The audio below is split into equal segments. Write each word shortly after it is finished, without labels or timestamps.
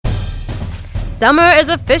Summer is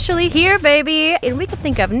officially here, baby, and we could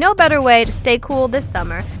think of no better way to stay cool this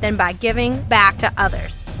summer than by giving back to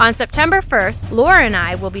others. On September 1st, Laura and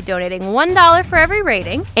I will be donating $1 for every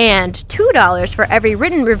rating and $2 for every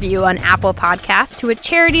written review on Apple Podcasts to a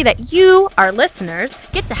charity that you, our listeners,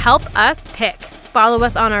 get to help us pick. Follow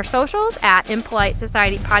us on our socials at Impolite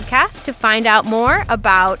Society Podcast to find out more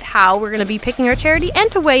about how we're going to be picking our charity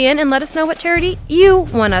and to weigh in and let us know what charity you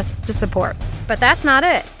want us to support. But that's not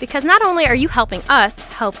it, because not only are you helping us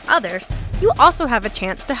help others, you also have a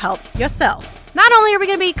chance to help yourself. Not only are we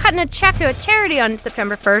going to be cutting a check to a charity on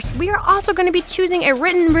September 1st, we are also going to be choosing a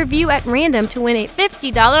written review at random to win a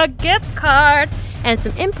 $50 gift card and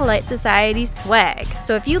some Impolite Society swag.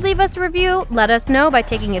 So if you leave us a review, let us know by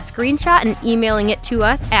taking a screenshot and emailing it to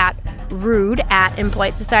us at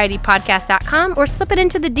rude@impolitesocietypodcast.com or slip it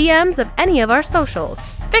into the DMs of any of our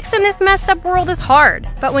socials. Fixing this messed up world is hard,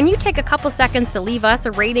 but when you take a couple seconds to leave us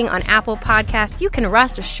a rating on Apple Podcasts, you can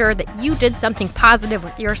rest assured that you did something positive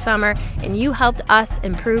with your summer and you helped us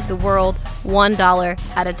improve the world $1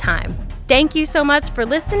 at a time. Thank you so much for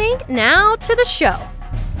listening. Now to the show.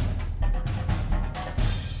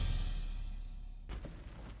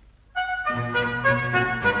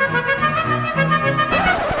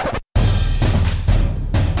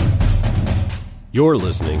 You're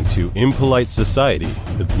listening to Impolite Society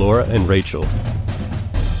with Laura and Rachel.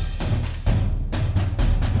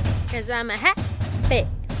 Cause I'm a happy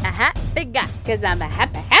guy. Because I'm a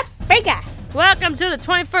happy guy. Welcome to the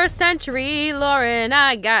 21st century. Laura and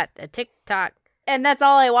I got a TikTok. And that's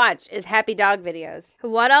all I watch is happy dog videos.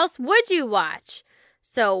 What else would you watch?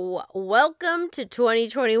 So welcome to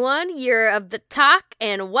 2021, year of the talk,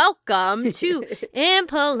 and welcome to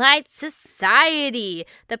Impolite Society,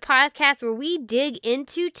 the podcast where we dig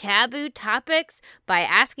into taboo topics by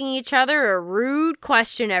asking each other a rude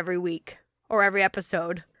question every week or every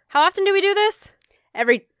episode. How often do we do this?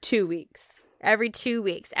 Every 2 weeks. Every 2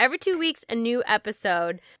 weeks. Every 2 weeks, a new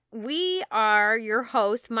episode. We are your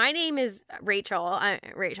hosts. My name is Rachel.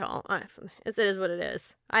 Rachel. It is what it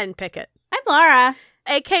is. I didn't pick it. I'm Laura.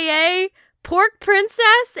 AKA Pork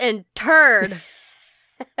Princess and Turd.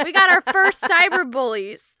 We got our first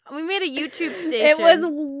cyberbullies. We made a YouTube station. It was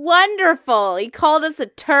wonderful. He called us a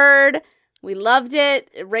turd. We loved it.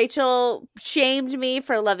 Rachel shamed me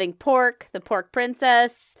for loving pork, the Pork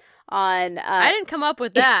Princess, on I didn't come up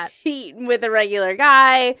with that. Eating with a regular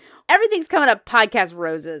guy. Everything's coming up podcast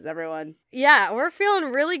roses, everyone. Yeah, we're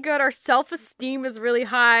feeling really good. Our self-esteem is really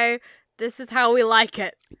high. This is how we like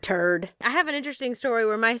it. Turd. I have an interesting story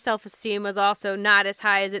where my self-esteem was also not as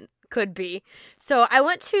high as it could be. So I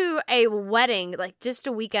went to a wedding like just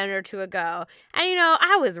a weekend or two ago. And, you know,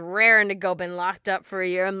 I was raring to go, been locked up for a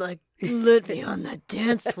year. I'm like, let me on the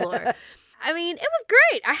dance floor. I mean, it was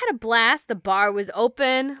great. I had a blast. The bar was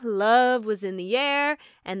open. Love was in the air.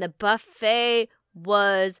 And the buffet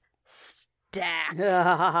was stacked.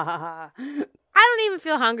 I don't even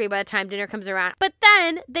feel hungry by the time dinner comes around. But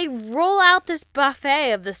then they roll out this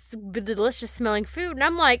buffet of this delicious smelling food. And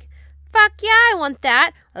I'm like, fuck yeah, I want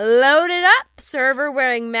that. Load it up. Server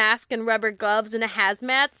wearing mask and rubber gloves and a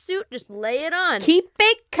hazmat suit. Just lay it on. Keep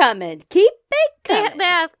it coming. Keep it coming. They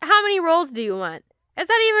ask, how many rolls do you want? Is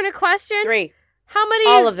that even a question? 3. How many?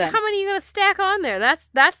 All of them. How many are you going to stack on there? That's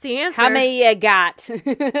the answer. How many you got?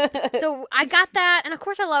 So I got that, and of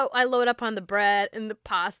course I load up on the bread and the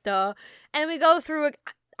pasta, and we go through it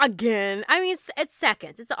again. I mean, it's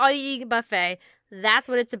seconds. It's an all-you-eat buffet. That's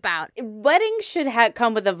what it's about. Weddings should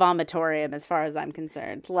come with a vomitorium as far as I'm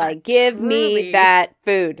concerned. Like, give me that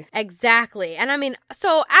food. Exactly. And I mean,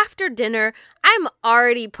 so after dinner, I'm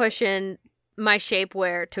already pushing my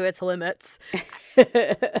shapewear to its limits.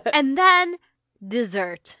 And then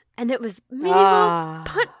dessert. And it was medieval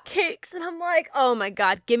punt cakes. And I'm like, oh my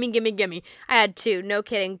God, gimme. I had 2, no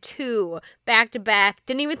kidding, 2 back to back.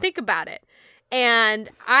 Didn't even think about it. And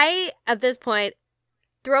I, at this point,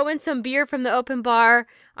 throw in some beer from the open bar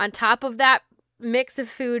on top of that mix of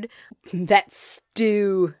food. That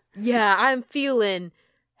stew. Yeah, I'm feeling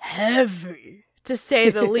heavy, to say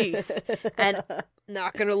the least. And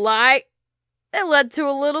not gonna lie, it led to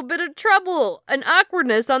a little bit of trouble and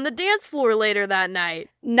awkwardness on the dance floor later that night.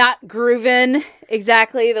 Not grooving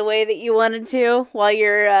exactly the way that you wanted to while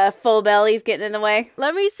your full belly's getting in the way.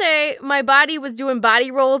 Let me say, my body was doing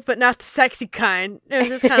body rolls, but not the sexy kind. It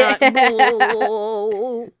was just kind of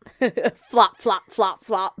like... Flop, flop, flop,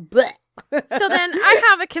 flop. Blech. So then I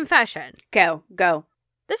have a confession. Go.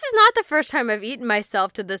 This is not the first time I've eaten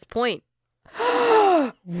myself to this point.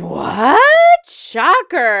 What?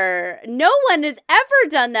 Shocker. No one has ever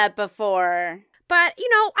done that before. But,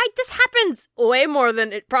 this happens way more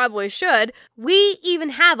than it probably should. We even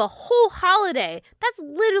have a whole holiday that's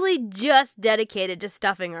literally just dedicated to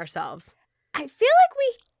stuffing ourselves. I feel like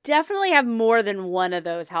we definitely have more than one of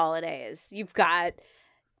those holidays. You've got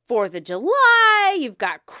 4th of July, you've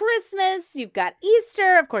got Christmas, you've got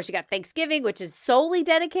Easter, of course you got Thanksgiving, which is solely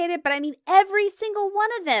dedicated, but I mean every single one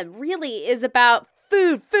of them really is about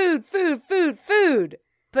food.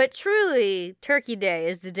 But truly, Turkey Day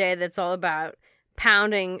is the day that's all about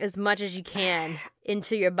pounding as much as you can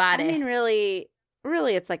into your body. I mean, really,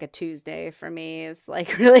 it's like a Tuesday for me. It's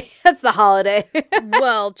like, really, that's the holiday.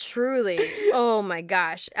 Well, truly. Oh my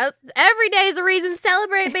gosh. Every day is a reason to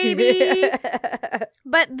celebrate, baby.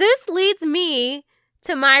 But this leads me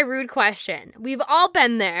to my rude question. We've all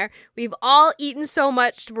been there. We've all eaten so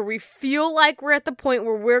much where we feel like we're at the point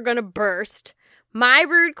where we're going to burst. My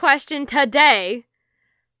rude question today: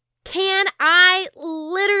 can I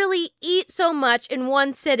literally eat so much in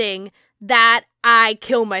one sitting that I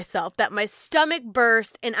kill myself, that my stomach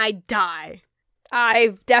bursts and I die?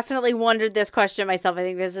 I've definitely wondered this question myself. I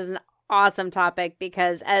think this is an awesome topic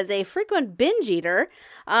because as a frequent binge eater,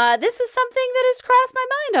 this is something that has crossed my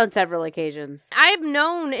mind on several occasions. I've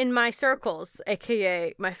known in my circles,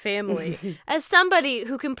 aka my family, as somebody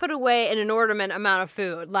who can put away an inordinate amount of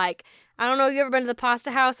food. Like, I don't know, you ever been to the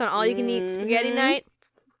pasta house on all-you-can-eat spaghetti night?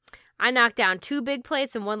 I knocked down 2 big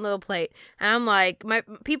plates and 1 little plate. And I'm like, my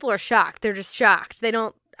people are shocked. They're just shocked. They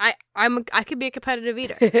don't, I could be a competitive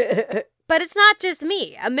eater. But it's not just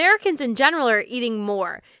me. Americans in general are eating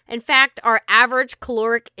more. In fact, our average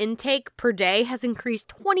caloric intake per day has increased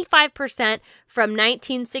 25% from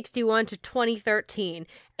 1961 to 2013.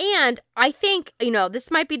 And I think,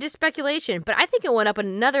 this might be just speculation, but I think it went up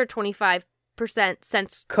another 25%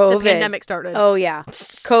 since COVID. The pandemic started. Oh, yeah.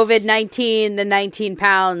 COVID-19, the 19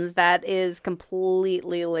 pounds, that is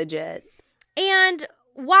completely legit. And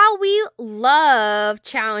while we love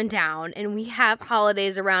chowing down and we have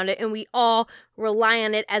holidays around it and we all rely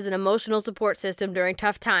on it as an emotional support system during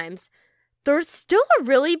tough times, there's still a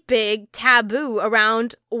really big taboo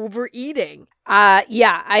around overeating.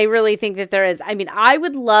 Yeah, I really think that there is. I mean, I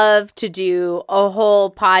would love to do a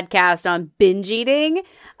whole podcast on binge eating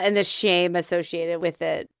and the shame associated with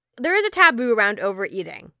it. There is a taboo around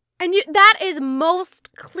overeating. And that is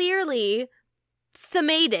most clearly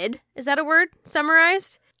summated, is that a word?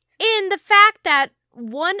 Summarized? In the fact that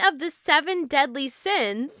one of the 7 deadly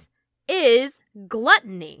sins is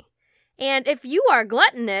gluttony. And if you are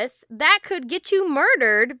gluttonous, that could get you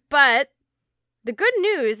murdered, but the good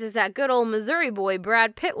news is that good old Missouri boy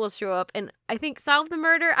Brad Pitt will show up and I think solve the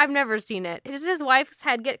murder. I've never seen it. Does his wife's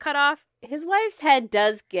head get cut off? His wife's head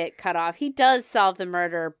does get cut off. He does solve the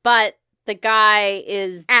murder, but the guy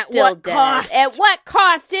is at still what dead. Cost? At what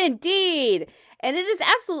cost, indeed. And it is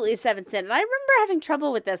absolutely 7 sin. And I remember having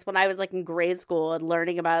trouble with this when I was like in grade school and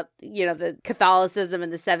learning about, the Catholicism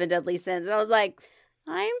and the 7 deadly sins. And I was like,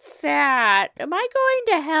 I'm fat. Am I going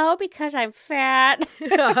to hell because I'm fat?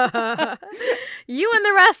 You and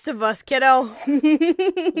the rest of us, kiddo.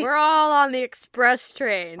 We're all on the express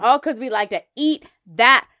train. Oh, because we like to eat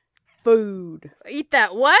that food. Eat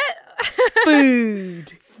that what?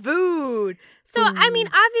 Food. Food. So, I mean,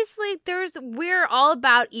 obviously, we're all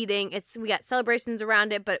about eating. We got celebrations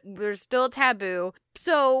around it, but there's still a taboo.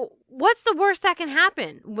 So, what's the worst that can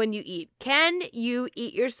happen when you eat? Can you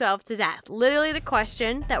eat yourself to death? Literally the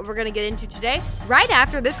question that we're going to get into today, right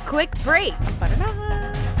after this quick break.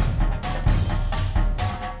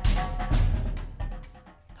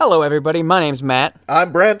 Hello, everybody. My name's Matt.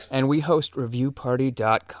 I'm Brent. And we host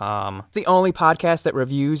ReviewParty.com. It's the only podcast that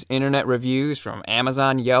reviews internet reviews from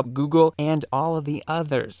Amazon, Yelp, Google, and all of the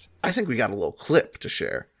others. I think we got a little clip to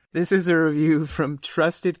share. This is a review from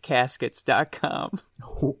TrustedCaskets.com.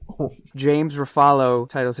 James Ruffalo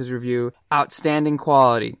titles his review, Outstanding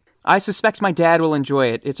Quality. I suspect my dad will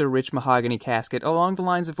enjoy it. It's a rich mahogany casket along the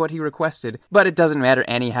lines of what he requested, but it doesn't matter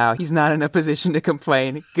anyhow. He's not in a position to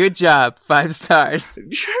complain. Good job. 5 stars.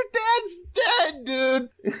 Your dad's dead, dude.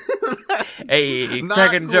 Hey, Not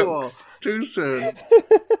cracking cool. jokes. Too soon.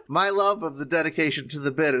 My love of the dedication to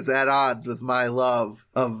the bit is at odds with my love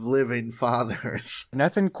of living fathers.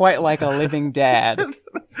 Nothing quite like a living dad.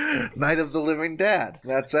 Night of the Living Dad.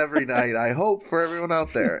 That's every night, I hope, for everyone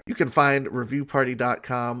out there. You can find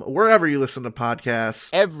ReviewParty.com wherever you listen to podcasts.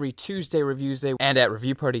 Every Tuesday Reviews Day and at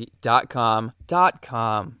ReviewParty.com.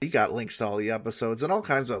 You got links to all the episodes and all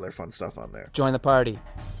kinds of other fun stuff on there. Join the party.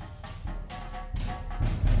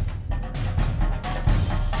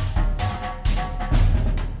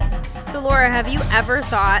 So, Laura, have you ever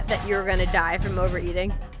thought that you were going to die from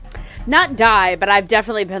overeating? Not die, but I've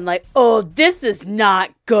definitely been like, oh, this is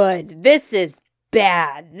not good. This is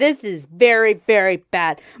bad. This is very, very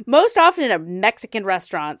bad. Most often at Mexican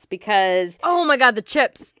restaurants because Oh my God, the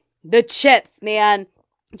chips. the chips, man,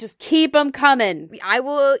 just keep them coming. I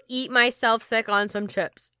will eat myself sick on some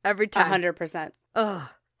chips every time. 100%. Ugh.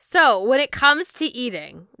 So when it comes to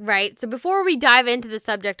eating, right? So before we dive into the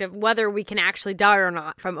subject of whether we can actually die or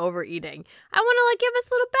not from overeating, I want to give us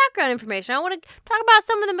a little background information. I want to talk about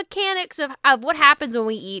some of the mechanics of what happens when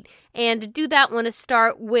we eat. And to do that, I want to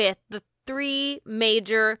start with the 3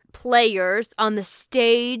 major players on the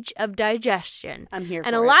stage of digestion. I'm here for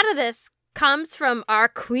And it. a lot of this comes from our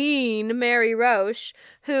queen, Mary Roche,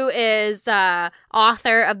 who is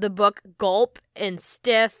author of the book Gulp and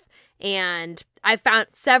Stiff. And I found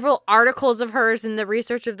several articles of hers in the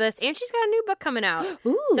research of this. And she's got a new book coming out.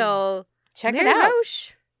 Ooh, So check Mary it out.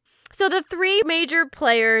 Roche. So the 3 major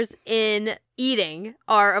players in eating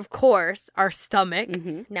are, of course, our stomach.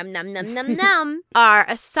 Mhm. Num, num, num, num, num. Our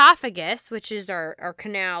esophagus, which is our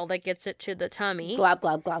canal that gets it to the tummy. Glob,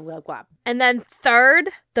 glob, glob, glob, glob. And then third,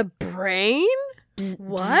 the brain?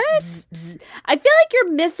 What? I feel like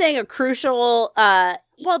you're missing a crucial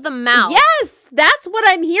Well, the mouth. Yes, that's what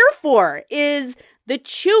I'm here for, is the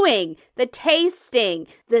chewing, the tasting,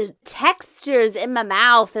 the textures in my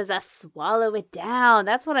mouth as I swallow it down.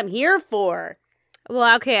 That's what I'm here for.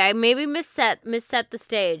 Well, okay, I maybe misset the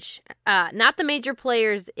stage. Not the major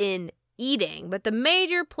players in eating, but the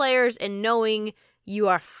major players in knowing you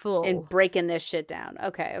are full. And breaking this shit down.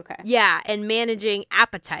 Okay. Yeah, and managing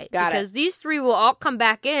appetite. Got it. Because these 3 will all come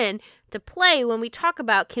back in to play when we talk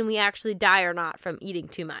about can we actually die or not from eating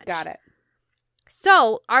too much. Got it.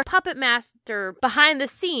 So, our puppet master behind the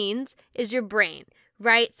scenes is your brain,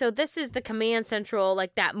 right? So, this is the command central,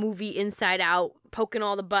 like that movie Inside Out, poking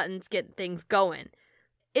all the buttons, getting things going.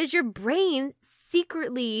 Is your brain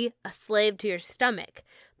secretly a slave to your stomach?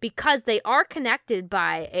 Because they are connected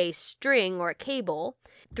by a string or a cable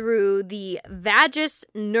through the vagus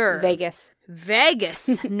nerve. Vagus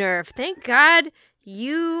nerve. Thank God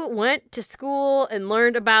you went to school and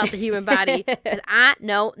learned about the human body, because I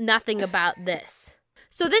know nothing about this.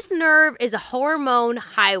 So this nerve is a hormone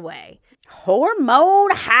highway. Hormone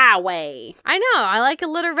highway. I know, I like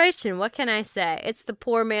alliteration. What can I say? It's the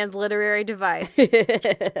poor man's literary device.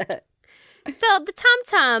 So the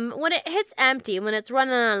tum-tum, when it hits empty, when it's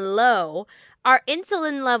running on low, our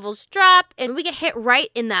insulin levels drop and we get hit right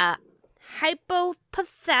in the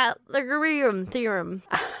hypothalamus theorem.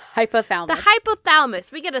 Hypothalamus. The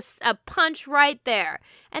hypothalamus. We get a punch right there.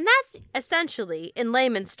 And that's essentially, in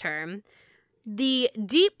layman's term, the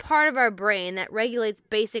deep part of our brain that regulates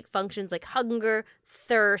basic functions like hunger,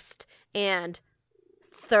 thirst, and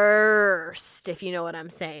thirst, if you know what I'm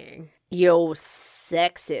saying. Yo,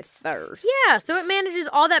 sexy thirst. Yeah, so it manages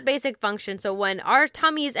all that basic function. So when our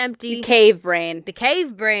tummy is empty, Cave brain. the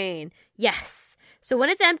cave brain, yes. So when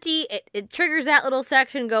it's empty, it triggers that little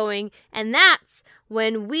section going, and that's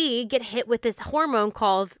when we get hit with this hormone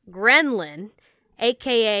called ghrelin,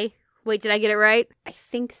 aka, wait, did I get it right? I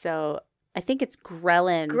think so. I think it's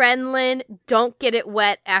ghrelin. Ghrelin, don't get it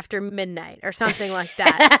wet after midnight or something like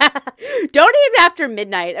that. Don't eat after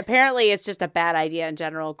midnight. Apparently, it's just a bad idea in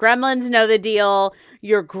general. Gremlins know the deal.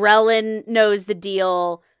 Your ghrelin knows the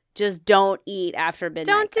deal. Just don't eat after midnight.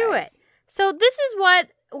 Don't do guys. it. So this is what,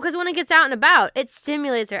 because when it gets out and about, it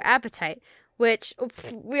stimulates our appetite, which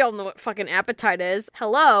we all know what fucking appetite is.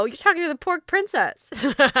 Hello, you're talking to the pork princess.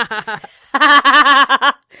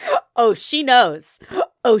 Oh, she knows.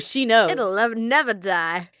 Oh, she knows. It'll never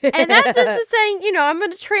die. And that's just the saying, I'm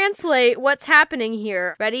going to translate what's happening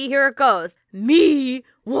here. Ready? Here it goes. Me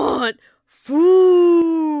want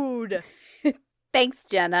food. Thanks,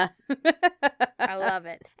 Jenna. I love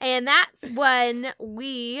it. And that's when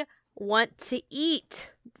we want to eat.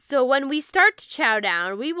 So when we start to chow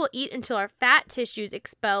down, we will eat until our fat tissues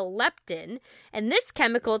expel leptin. And this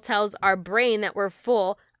chemical tells our brain that we're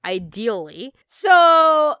full, ideally.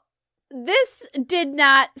 So this did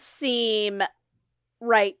not seem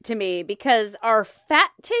right to me because our fat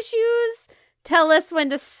tissues tell us when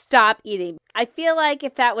to stop eating. I feel like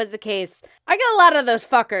if that was the case, I got a lot of those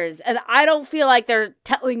fuckers, and I don't feel like they're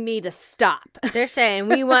telling me to stop. They're saying,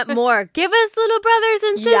 we want more. Give us little brothers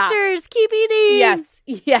and Yeah. sisters. Keep eating.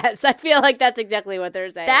 Yes. I feel like that's exactly what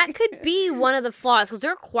they're saying. That could be one of the flaws, because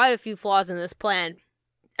there are quite a few flaws in this plan.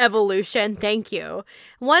 Evolution, thank you.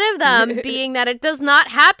 One of them being that it does not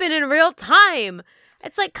happen in real time.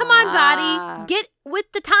 It's like, come on, body, get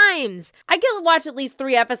with the times. I can watch at least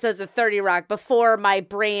 3 episodes of 30 Rock before my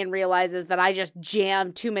brain realizes that I just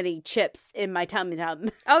jammed too many chips in my tum-tum.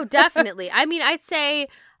 Oh, definitely. I mean, I'd say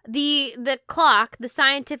the clock, the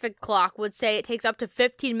scientific clock, would say it takes up to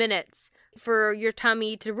 15 minutes for your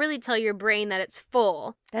tummy to really tell your brain that it's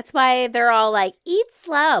full. That's why they're all like, eat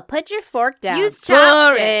slow, put your fork down. Use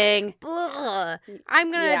chopsticks. Ugh.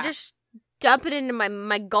 I'm going to just dump it into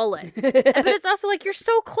my gullet. But it's also like, you're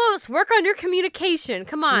so close. Work on your communication.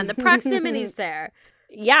 Come on, the proximity's there.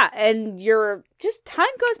 Yeah, and time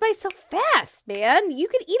goes by so fast, man. You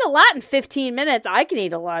can eat a lot in 15 minutes. I can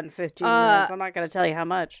eat a lot in 15 minutes. I'm not going to tell you how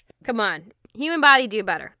much. Come on. Human body do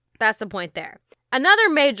better. That's the point there. Another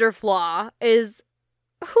major flaw is,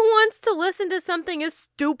 who wants to listen to something as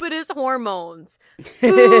stupid as hormones?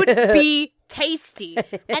 Food be tasty.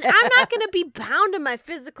 And I'm not going to be bound to my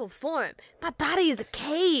physical form. My body is a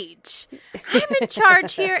cage. I'm in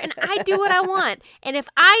charge here, and I do what I want. And if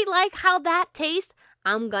I like how that tastes,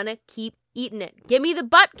 I'm going to keep eating it. Give me the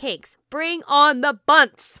butt cakes. Bring on the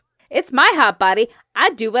bunts. It's my hot body. I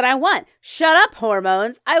do what I want. Shut up,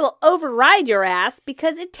 hormones. I will override your ass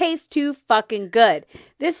because it tastes too fucking good.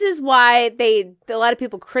 This is why a lot of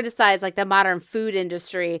people criticize like the modern food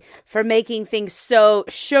industry for making things so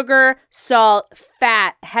sugar, salt,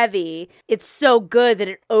 fat heavy. It's so good that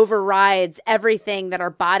it overrides everything that our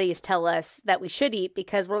bodies tell us that we should eat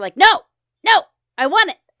because we're like, no, I want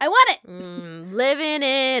it. I want it. Living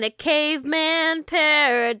in a caveman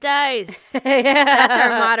paradise. That's our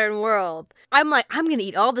modern world. I'm like, I'm going to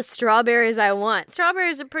eat all the strawberries I want.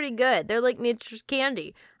 Strawberries are pretty good. They're like nature's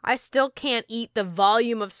candy. I still can't eat the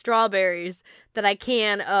volume of strawberries that I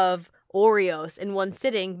can of Oreos in one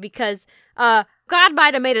sitting because God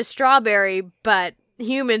might have made a strawberry, but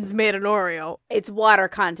humans made an Oreo. It's water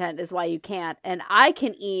content is why you can't. And I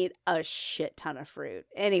can eat a shit ton of fruit.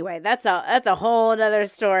 Anyway, that's a whole other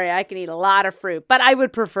story. I can eat a lot of fruit, but I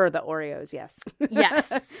would prefer the Oreos, yes.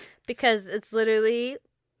 Yes, because it's literally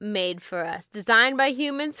made for us. Designed by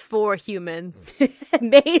humans for humans.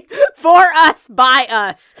 Made for us by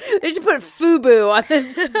us. They should put FUBU on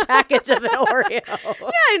the package of an Oreo.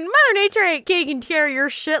 Yeah, and Mother Nature ain't taking care of your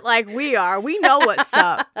shit like we are. We know what's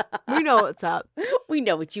up. We know what's up. We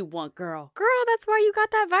know what you want, girl. Girl, that's why you got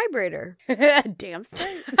that vibrator. Damn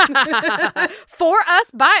straight. For us,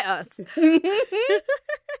 by us.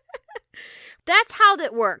 That's how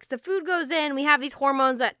that works. The food goes in. We have these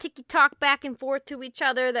hormones that ticky-tock back and forth to each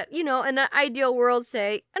other that, in an ideal world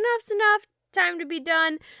say, enough's enough, time to be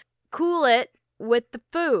done. Cool it with the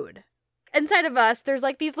food. Inside of us, there's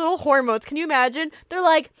like these little hormones. Can you imagine? They're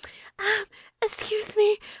like, excuse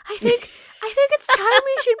me, I think it's time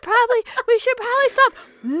we should probably stop.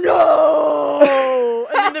 No!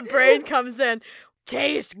 And then the brain comes in.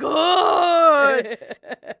 Tastes good!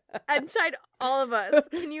 Inside all of us.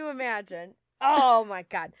 Can you imagine? Oh my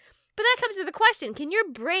God. But that comes to the question, can your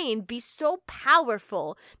brain be so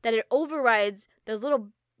powerful that it overrides those little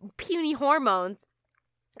puny hormones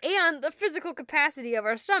and the physical capacity of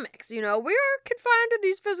our stomachs? We are confined to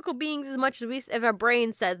these physical beings as much as if our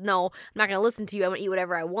brain says, no, I'm not going to listen to you, I'm going to eat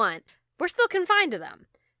whatever I want. We're still confined to them.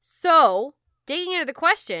 So, digging into the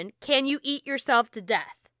question, can you eat yourself to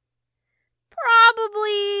death?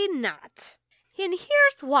 Probably not. And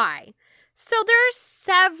here's why. So there's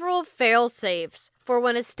several fail-safes for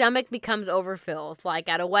when a stomach becomes overfilled, like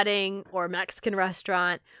at a wedding or a Mexican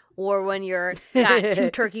restaurant, or when you're got 2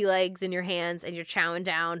 turkey legs in your hands and you're chowing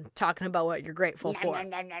down, talking about what you're grateful for.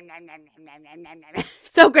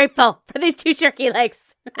 So grateful for these 2 turkey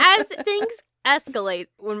legs. As things escalate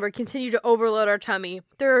when we continue to overload our tummy,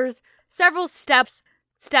 there's several steps.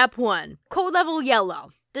 Step 1, cold level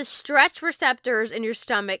yellow. The stretch receptors in your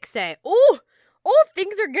stomach say, oh,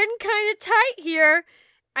 things are getting kind of tight here.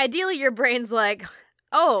 Ideally, your brain's like,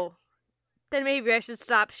 oh, then maybe I should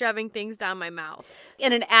stop shoving things down my mouth.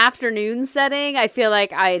 In an afternoon setting, I feel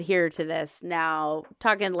like I adhere to this. Now,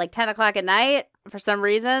 talking like 10 o'clock at night, for some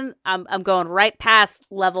reason, I'm going right past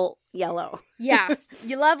level yellow. Yes,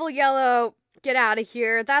 you level yellow, get out of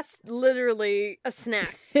here. That's literally a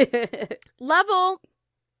snack. Level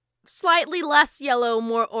slightly less yellow,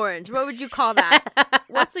 more orange. What would you call that?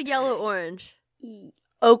 What's a yellow orange?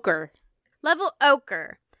 Ochre. Level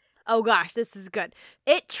ochre. Oh gosh, this is good.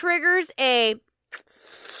 It triggers a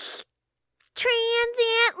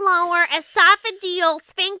transient lower esophageal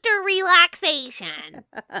sphincter relaxation,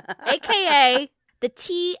 aka the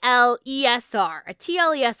TLESR. A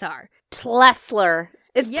TLESR. Tesla.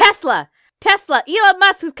 It's Yes. Tesla. Tesla. Elon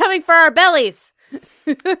Musk is coming for our bellies. Or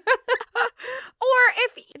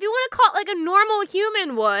if you want to call it like a normal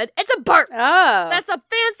human would, it's a burp. Oh. That's a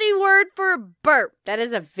fancy word for a burp. That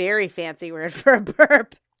is a very fancy word for a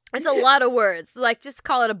burp. It's a lot of words. Like, just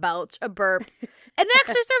call it a belch, a burp. And it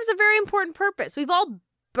actually serves a very important purpose. We've all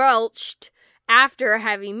belched after a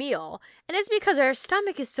heavy meal. And it's because our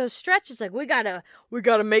stomach is so stretched. It's like, we gotta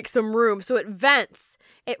make some room. So it vents.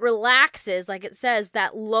 It relaxes, like it says,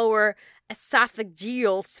 that lower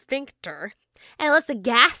esophageal sphincter. And it lets the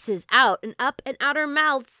gases out and up and out our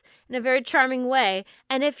mouths in a very charming way.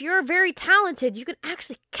 And if you're very talented, you can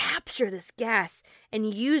actually capture this gas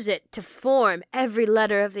and use it to form every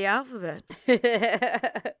letter of the alphabet.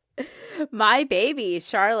 My baby,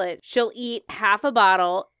 Charlotte, she'll eat half a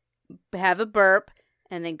bottle, have a burp,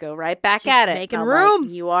 and then go right back She's at it. making I'm room.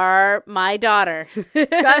 Like, you are my daughter. Good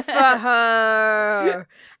for her.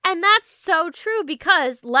 And that's so true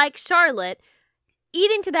because, like Charlotte,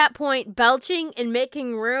 eating to that point, belching and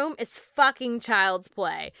making room is fucking child's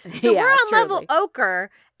play. So Yeah, we're on truly. level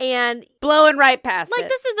ochre, and Blowing right past like it.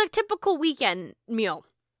 this is a typical weekend meal.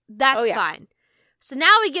 That's Oh, yeah. fine. So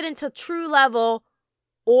now we get into true level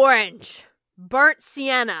orange, burnt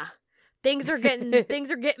sienna. Things are getting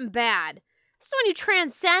bad. So when you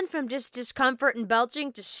transcend from just discomfort and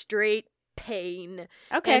belching to straight pain.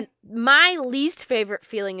 Okay. And my least favorite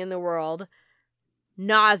feeling in the world,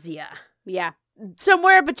 nausea. Yeah.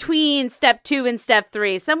 Somewhere between step 2 and step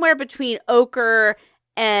 3, somewhere between ochre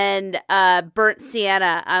and burnt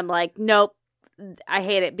sienna, I'm like, nope, I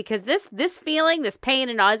hate it. Because this feeling, this pain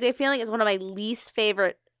and nausea feeling is one of my least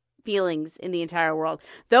favorite feelings in the entire world.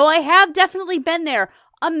 Though I have definitely been there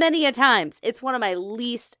many a times. It's one of my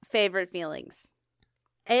least favorite feelings.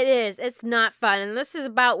 It is. It's not fun. And this is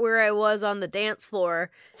about where I was on the dance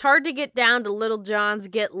floor. It's hard to get down to Little John's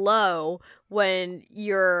Get Low when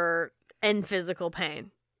you're in physical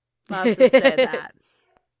pain. I'll just say that.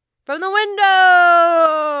 From the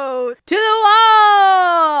window To the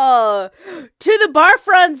wall! To the barf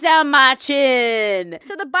runs down my chin!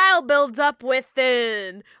 to the bile builds up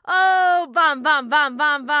within. Oh, vom, vom, vom,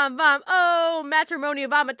 vom, vom, vom. Oh, matrimony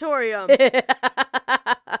vomitorium.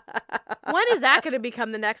 When is that going to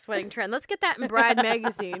become the next wedding trend? Let's get that in Bride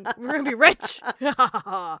magazine. We're going to be rich.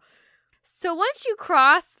 So once you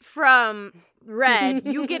cross from red,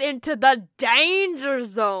 you get into the danger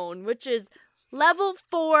zone, which is level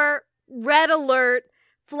 4, red alert,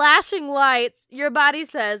 flashing lights. Your body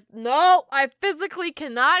says, no, I physically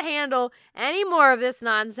cannot handle any more of this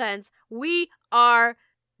nonsense. We are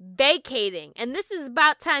vacating. And this is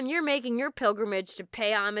about time you're making your pilgrimage to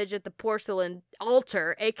pay homage at the porcelain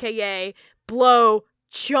altar, aka blow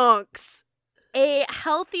chunks. A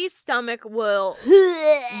healthy stomach will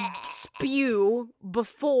spew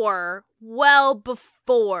well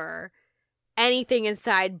before anything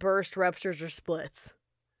inside bursts, ruptures, or splits.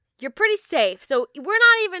 You're pretty safe. So we're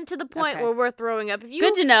not even to the point Okay. where we're throwing up. If you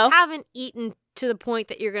Good to know. haven't eaten to the point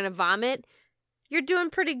that you're going to vomit, you're doing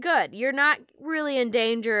pretty good. You're not really in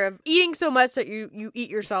danger of eating so much that you eat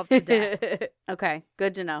yourself to death. Okay,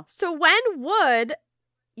 good to know. So when would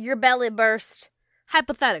your belly burst,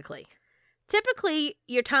 hypothetically? Typically,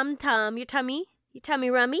 your tummy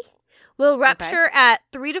rummy will rupture at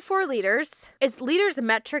 3 to 4 liters. Is liters a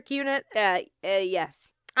metric unit?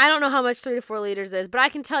 Yes. I don't know how much 3 to 4 liters is, but I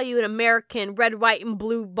can tell you in American red, white, and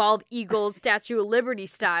blue bald eagles Statue of Liberty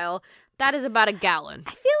style, that is about a gallon.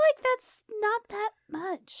 I feel like that's not that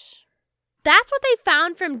much. That's what they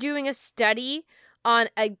found from doing a study on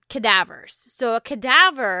cadavers. So a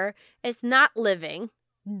cadaver is not living.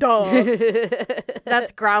 Duh.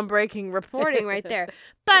 That's groundbreaking reporting right there.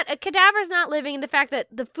 But a cadaver is not living in the fact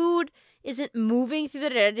that the food isn't moving through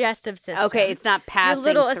the digestive system. Okay, it's not passing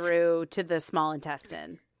little through to the small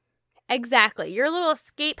intestine. Exactly. Your little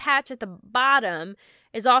escape hatch at the bottom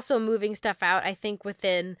is also moving stuff out, I think,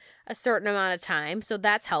 within a certain amount of time. So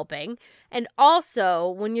that's helping. And also,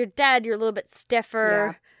 when you're dead, you're a little bit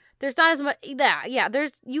stiffer. Yeah. There's not as much. Yeah.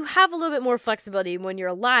 You have a little bit more flexibility when you're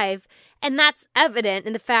alive. And that's evident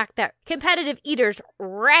in the fact that competitive eaters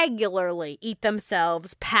regularly eat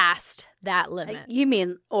themselves past that limit. You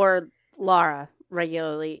mean, or Laura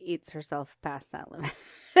regularly eats herself past that limit.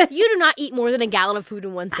 You do not eat more than a gallon of food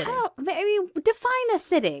in one sitting. Define a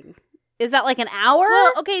sitting. Is that like an hour?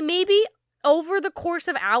 Well, okay, maybe over the course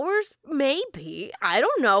of hours, maybe. I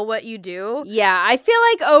don't know what you do. Yeah, I feel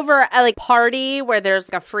like over a party where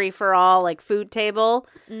there's like a free-for-all food table.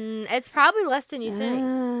 It's probably less than you think. I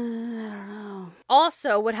don't know.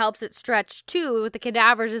 Also, what helps it stretch too with the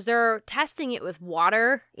cadavers is they're testing it with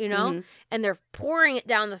water, and they're pouring it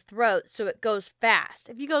down the throat so it goes fast.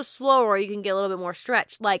 If you go slower, you can get a little bit more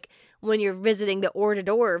stretch. Like when you're visiting the hors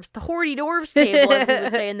d'oeuvres table, as we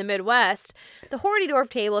would say in the Midwest. The hors d'oeuvre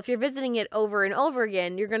table, if you're visiting it over and over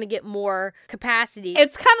again, you're going to get more capacity.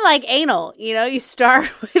 It's kind of like anal, you start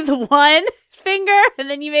with one finger and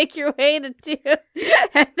then you make your way to 2.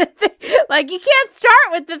 And then, you can't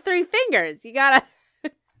start with the 3 fingers. You gotta.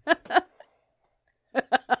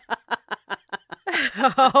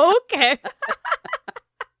 Okay.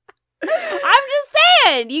 I'm just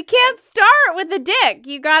saying, you can't start with a dick.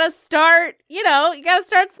 You gotta start, you gotta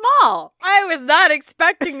start small. I was not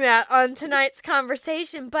expecting that on tonight's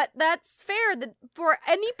conversation, but that's fair. That for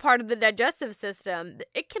any part of the digestive system,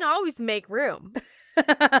 it can always make room.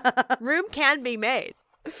 Room can be made.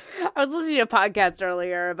 I was listening to a podcast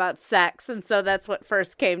earlier about sex, and so that's what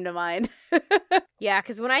first came to mind. Yeah,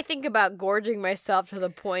 because when I think about gorging myself to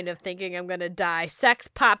the point of thinking I'm going to die, sex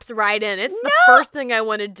pops right in. It's the first thing I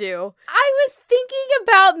want to do. I was thinking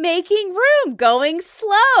about making room, going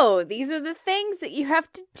slow. These are the things that you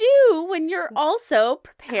have to do when you're also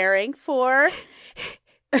preparing for...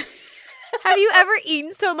 Have you ever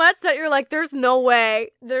eaten so much that you're like, there's no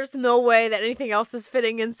way that anything else is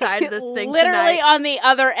fitting inside this thing Literally tonight? on the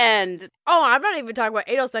other end. Oh, I'm not even talking about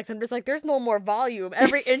anal sex. I'm just like, there's no more volume.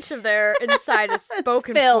 Every inch of their inside is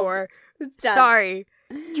spoken filled. for. Done. Sorry.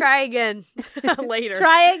 Try again later.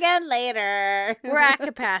 Try again later. We're at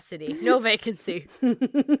capacity. No vacancy.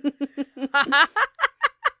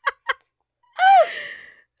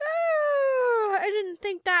 I didn't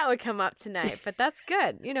think that would come up tonight, but that's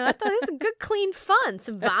good. I thought this was good, clean fun.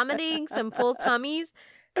 Some vomiting, some full tummies.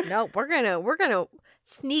 No, we're gonna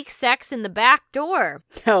sneak sex in the back door.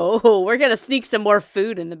 No, we're gonna sneak some more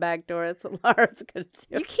food in the back door. That's what Laura's gonna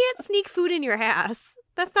do. You can't sneak food in your ass.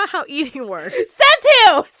 That's not how eating works. Says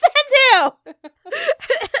who?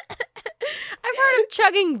 I've heard of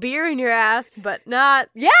chugging beer in your ass, but not.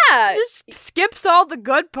 Yeah. Just skips all the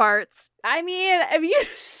good parts. I mean, if you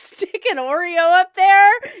stick an Oreo up there,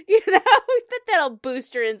 I bet that'll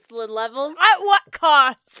boost your insulin levels. At what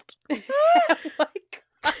cost? At what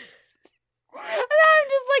cost? I'm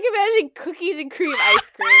just like imagining cookies and cream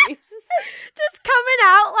ice cream. Just coming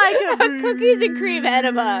out like a cookies and cream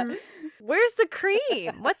enema. Where's the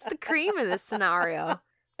cream? What's the cream in this scenario?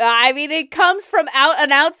 I mean, it comes from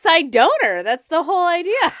an outside donor. That's the whole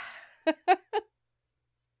idea.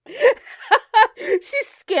 She's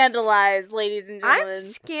scandalized, ladies and gentlemen. I'm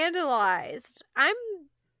scandalized. I'm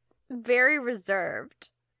very reserved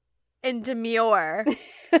and demure.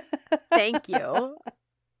 Thank you.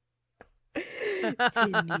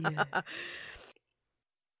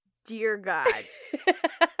 Dear God.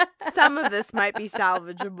 Some of this might be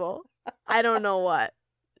salvageable. I don't know what.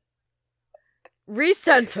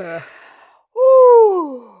 Recenter.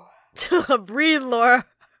 Ooh. Breathe, Laura.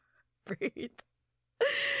 Breathe.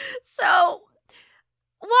 So,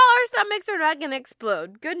 while our stomachs are not going to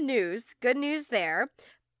explode, good news there.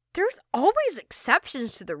 There's always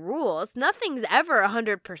exceptions to the rules. Nothing's ever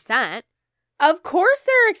 100%. Of course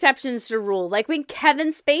there are exceptions to the rule, like when Kevin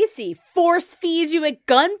Spacey force feeds you at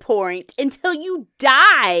gunpoint until you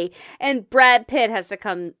die, and Brad Pitt has to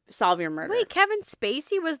come solve your murder. Wait, Kevin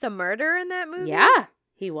Spacey was the murderer in that movie? Yeah,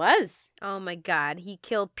 he was. Oh my God, he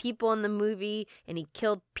killed people in the movie, and he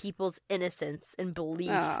killed people's innocence and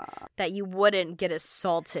belief that you wouldn't get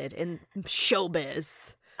assaulted in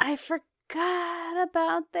showbiz. I forgot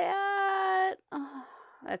about that. Oh,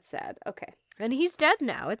 that's sad. Okay. And he's dead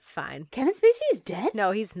now. It's fine. Kevin Spacey's dead?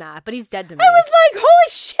 No, he's not, but he's dead to me. I was like, holy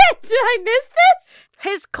shit, did I miss this?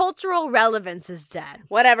 His cultural relevance is dead.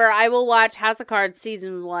 Whatever, I will watch House of Cards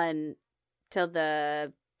season 1 till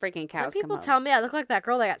the freaking cows Some people come tell me I look like that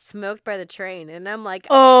girl that got smoked by the train, and I'm like,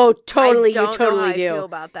 oh, totally, I don't you totally know how do. I feel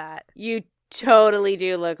about that. You totally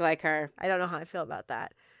do look like her. I don't know how I feel about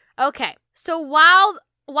that. Okay, so while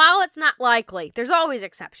it's not likely, there's always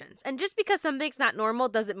exceptions. And just because something's not normal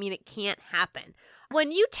doesn't mean it can't happen.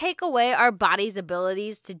 When you take away our body's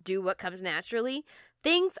abilities to do what comes naturally,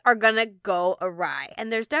 things are going to go awry.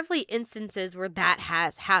 And there's definitely instances where that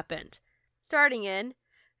has happened. Starting in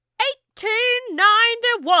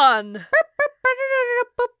 1891.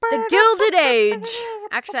 The Gilded Age.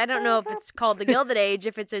 Actually, I don't know if it's called the Gilded Age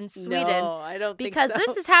if it's in Sweden. No, I don't think because so.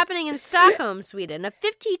 this is happening in Stockholm, Sweden. A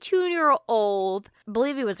 52-year-old, I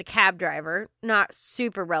believe he was a cab driver, not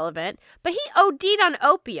super relevant, but he OD'd on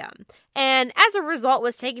opium. And as a result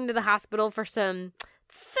was taken to the hospital for some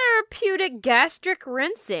therapeutic gastric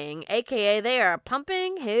rinsing, aka they are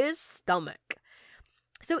pumping his stomach.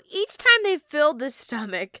 So each time they filled the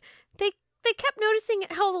stomach, they kept noticing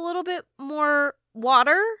it held a little bit more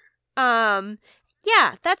water.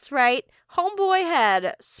 Yeah, that's right. Homeboy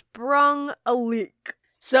had sprung a leak.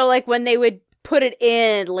 So, like, when they would put it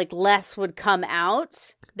in, like, less would come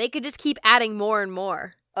out? They could just keep adding more and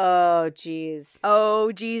more. Oh, jeez.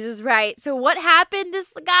 Oh, Jesus, right. So what happened?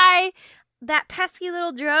 This guy that pesky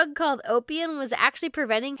little drug called opium was actually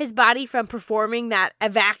preventing his body from performing that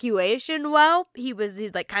evacuation well.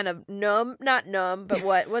 He's like kind of numb, not numb, but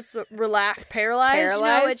what's paralyzed? Paralyzed? You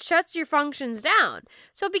know, it shuts your functions down.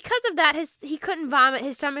 So because of that, he couldn't vomit.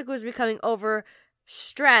 His stomach was becoming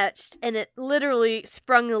overstretched, and it literally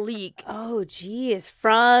sprung a leak. Oh, geez.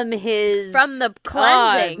 From the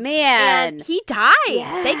cleansing. Oh, man. And he died.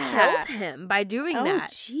 Yeah. They killed him by doing that. Oh,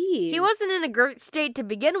 geez. He wasn't in a great state to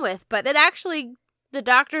begin with, but it actually, the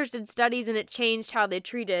doctors did studies and it changed how they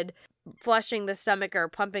treated flushing the stomach or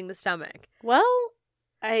pumping the stomach. Well,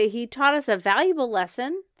 he taught us a valuable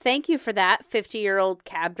lesson. Thank you for that, 50-year-old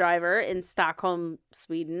cab driver in Stockholm,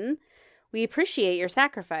 Sweden. We appreciate your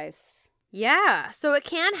sacrifice. Yeah, so it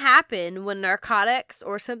can happen when narcotics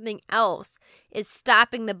or something else is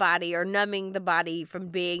stopping the body or numbing the body from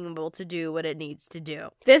being able to do what it needs to do.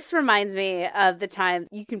 This reminds me of the time,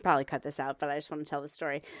 you can probably cut this out, but I just want to tell the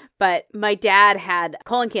story. But my dad had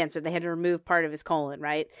colon cancer. They had to remove part of his colon,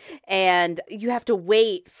 right? And you have to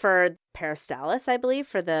wait for peristalsis, I believe,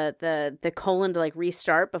 for the colon to like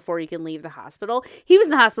restart before you can leave the hospital. He was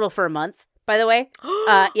in the hospital for a month, by the way.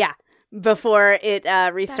 Yeah. Before it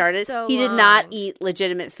restarted. So he did not eat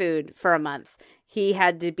legitimate food for a month. He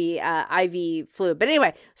had to be IV fluid. But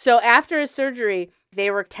anyway, so after his surgery,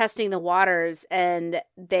 they were testing the waters and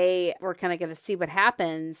they were kind of going to see what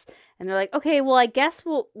happens. And they're like, okay, well, I guess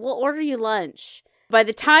we'll order you lunch. By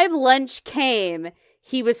the time lunch came,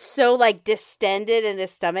 he was so like distended in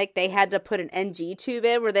his stomach, they had to put an NG tube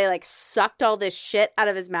in where they like sucked all this shit out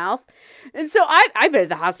of his mouth. And so I've been at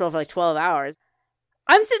the hospital for like 12 hours.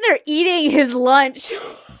 I'm sitting there eating his lunch,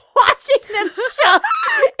 watching them shove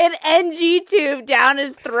an NG tube down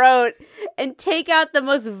his throat and take out the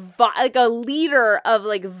most, like a liter of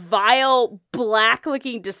like vile,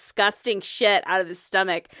 black-looking, disgusting shit out of his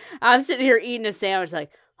stomach. I'm sitting here eating a sandwich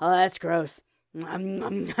like, oh, that's gross. Nom,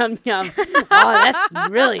 nom, nom, nom. Oh, that's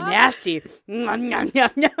really nasty. Nom, nom,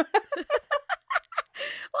 nom, nom.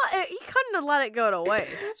 Well, he couldn't have let it go to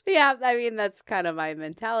waste. Yeah, I mean, that's kind of my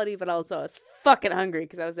mentality, but also I was fucking hungry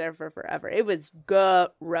because I was there for forever. It was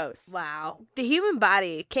gross. Wow. The human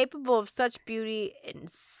body, capable of such beauty and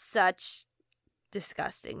such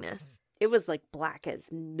disgustingness. It was like black as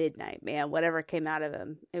midnight, man. Whatever came out of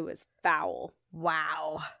him, it was foul.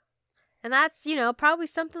 Wow. And that's, probably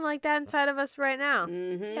something like that inside of us right now.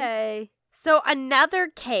 Mm-hmm. Yay. So another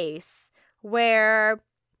case where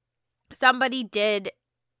somebody did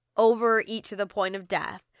overeat to the point of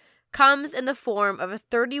death comes in the form of a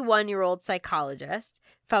 31-year-old psychologist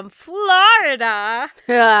from Florida.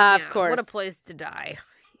 Of course. What a place to die.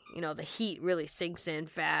 The heat really sinks in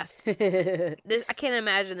fast. I can't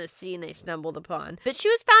imagine the scene they stumbled upon. But she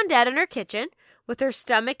was found dead in her kitchen with her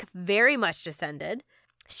stomach very much distended.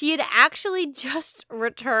 She had actually just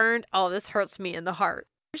returned. Oh, this hurts me in the heart.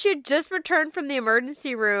 She had just returned from the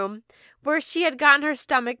emergency room where she had gotten her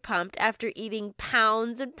stomach pumped after eating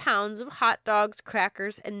pounds and pounds of hot dogs,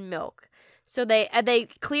 crackers, and milk. So they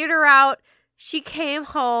cleared her out. She came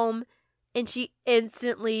home, and she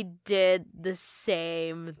instantly did the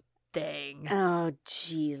same thing. Oh,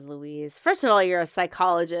 geez, Louise. First of all, you're a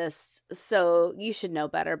psychologist, so you should know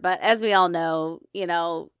better. But as we all know,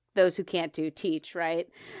 those who can't do teach, right?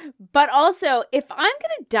 But also, if I'm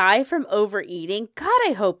going to die from overeating, God,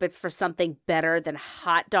 I hope it's for something better than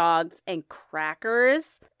hot dogs and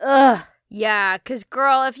crackers. Ugh. Yeah, because,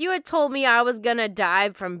 girl, if you had told me I was going to die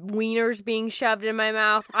from wieners being shoved in my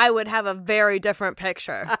mouth, I would have a very different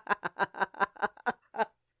picture.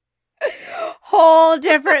 Whole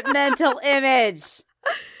different mental image.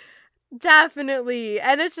 Definitely.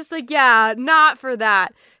 And it's just like, yeah, not for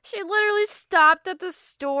that. She literally stopped at the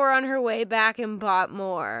store on her way back and bought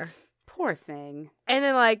more. Poor thing. And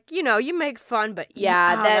then, you make fun, but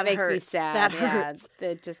that makes me hurts. sad. That hurts.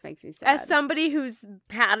 That just makes me sad. As somebody who's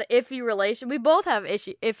had iffy relationship, we both have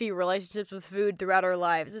iffy relationships with food throughout our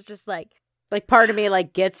lives. It's just like part of me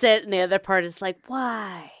gets it, and the other part is like,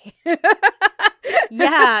 why?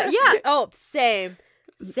 yeah. Oh, same.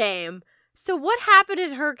 So what happened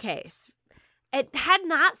in her case? It had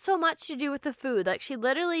not so much to do with the food. She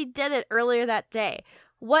literally did it earlier that day.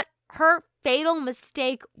 What her fatal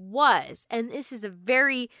mistake was, and this is a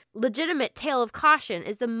very legitimate tale of caution,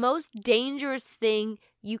 is the most dangerous thing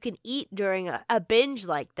you can eat during a binge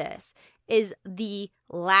like this is the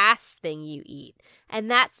last thing you eat. And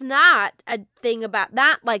that's not a thing about,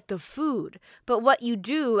 not like the food, but what you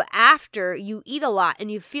do after you eat a lot and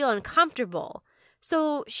you feel uncomfortable.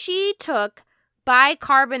 So she took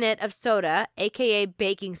bicarbonate of soda, a.k.a.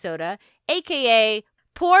 baking soda, a.k.a.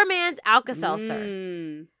 poor man's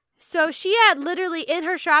Alka-Seltzer. So she had literally in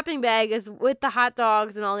her shopping bag, is with the hot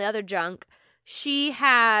dogs and all the other junk, she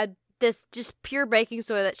had this just pure baking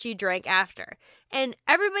soda that she drank after. And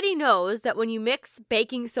everybody knows that when you mix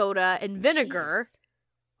baking soda and vinegar,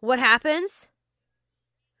 what happens?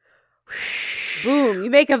 Boom, you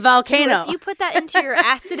make a volcano. So if you put that into your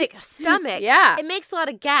acidic stomach, Yeah. it makes a lot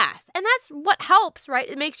of gas. And that's what helps, right?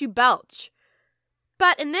 It makes you belch.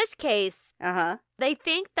 But in this case, Uh-huh. they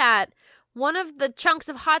think that one of the chunks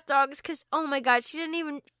of hot dogs, because, oh my God,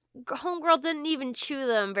 homegirl didn't even chew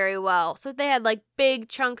them very well. So they had like big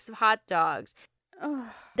chunks of hot dogs.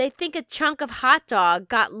 They think a chunk of hot dog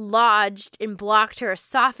got lodged and blocked her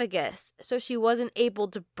esophagus, so she wasn't able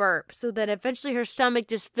to burp. So then eventually her stomach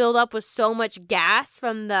just filled up with so much gas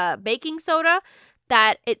from the baking soda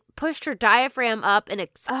that it pushed her diaphragm up and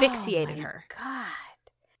asphyxiated her. God.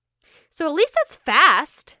 So at least that's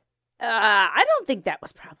fast. I don't think that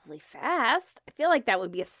was probably fast. I feel like that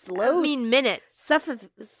would be a slow... Minutes.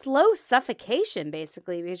 slow suffocation,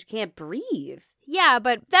 basically, because you can't breathe. Yeah,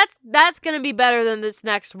 but that's going to be better than this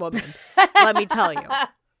next woman, let me tell you.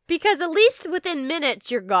 Because at least within minutes,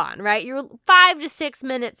 you're gone, right? You're 5 to 6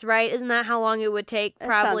 minutes, right? Isn't that how long it would take? That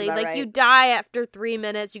Probably. sounds about Like, right. you die after 3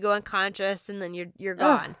 minutes, you go unconscious, and then you're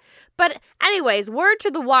gone. But anyways, word to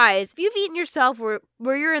the wise, if you've eaten yourself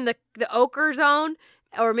where you're in the ochre zone,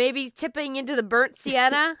 or maybe tiptoeing into the burnt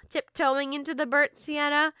sienna,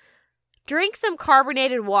 drink some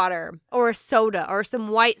carbonated water or a soda or some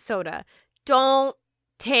white soda. Don't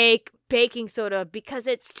take baking soda because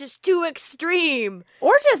it's just too extreme.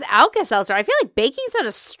 Or just Alka-Seltzer. I feel like baking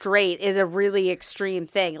soda straight is a really extreme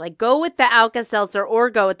thing. Like, go with the Alka-Seltzer or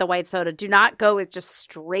go with the white soda. Do not go with just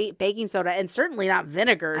straight baking soda, and certainly not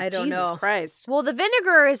vinegar. I don't Jesus know. Christ. Well, the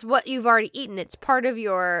vinegar is what you've already eaten. It's part of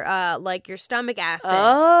your your stomach acid.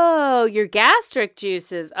 Oh, your gastric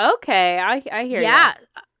juices. Okay, I hear Yeah.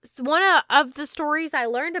 It's one of the stories I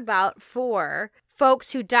learned about for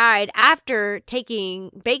folks who died after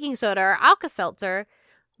taking baking soda or Alka-Seltzer,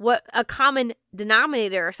 what a common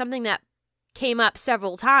denominator or something that came up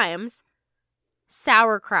several times,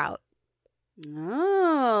 sauerkraut.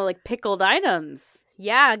 Oh, like pickled items.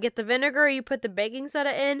 Yeah, get the vinegar, you put the baking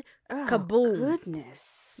soda in, Oh, kaboom.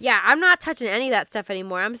 Goodness. Yeah, I'm not touching any of that stuff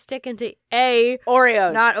anymore. I'm sticking to A,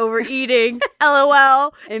 Oreos. not overeating,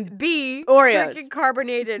 LOL, And B, Oreos. drinking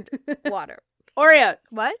carbonated water. Oreos.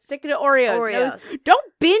 What? Sticking to Oreos. Oreos. No,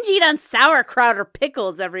 don't binge eat on sauerkraut or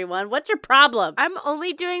pickles, everyone. What's your problem? I'm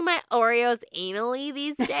only doing my Oreos anally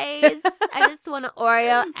these days. I just want an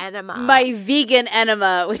Oreo enema. My vegan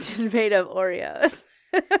enema, which is made of Oreos.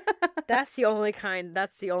 That's the only kind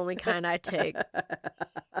I take.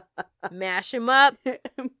 Mash them up,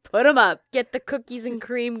 Put them up. get the cookies and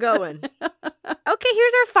cream going. Okay,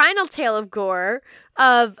 here's our final tale of gore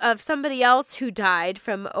of somebody else who died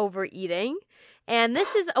from overeating. And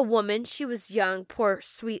this is a woman. She was young, poor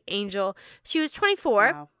sweet angel. She was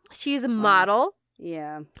 24. Wow. She's a model.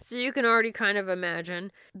 Yeah. So you can already kind of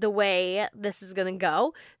imagine the way this is going to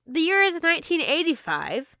go. The year is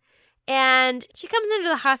 1985. And she comes into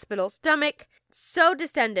the hospital, stomach so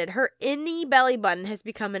distended, her innie belly button has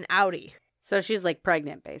become an outie. So she's like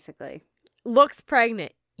pregnant, basically. Looks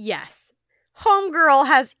pregnant, yes. Homegirl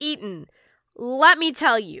has eaten. Let me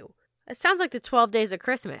tell you. It sounds like the 12 Days of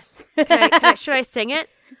Christmas. Should I sing it?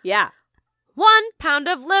 Yeah. 1 pound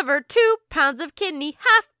of liver, 2 pounds of kidney,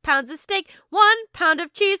 half pounds of steak, 1 pound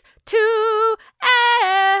of cheese, 2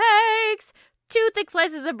 eggs, 2 thick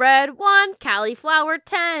slices of bread, 1 cauliflower,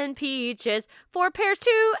 10 peaches, 4 pears,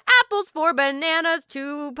 2 apples, 4 bananas,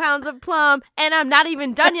 2 pounds of plum. And I'm not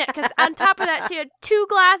even done yet because on top of that, she had 2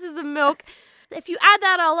 glasses of milk. If you add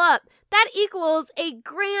that all up, that equals a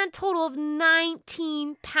grand total of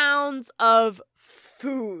 19 pounds of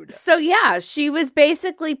food. So yeah, she was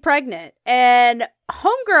basically pregnant. And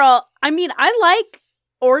homegirl, I mean, I like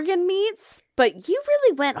organ meats, but you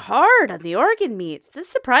really went hard on the organ meats. This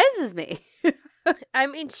surprises me. I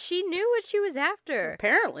mean, she knew what she was after.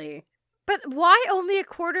 Apparently. But why only a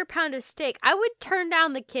 1/4 pound of steak? I would turn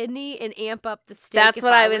down the kidney and amp up the steak. That's if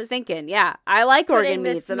what I was thinking. Yeah. I like putting organ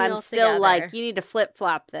this meats, and I'm meal still together. like, you need to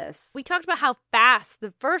flip-flop this. We talked about how fast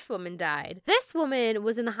the first woman died. This woman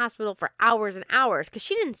was in the hospital for hours and hours because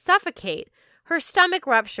she didn't suffocate. Her stomach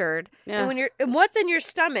ruptured. Yeah. And what's in your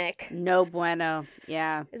stomach No bueno.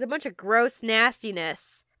 Yeah. is a bunch of gross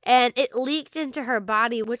nastiness. And it leaked into her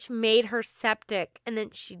body, which made her septic. And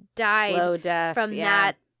then she died Slow death. from yeah.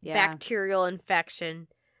 that Yeah. bacterial infection.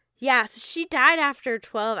 Yeah, so she died after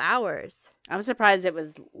 12 hours, I'm surprised it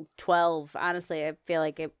was 12. Honestly, I feel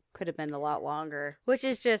like it could have been a lot longer. which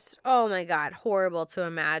is just, oh my God, horrible to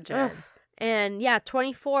imagine. Ugh. And yeah,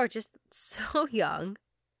 24, just so young.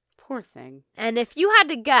 Poor thing. And if you had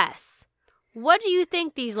to guess, what do you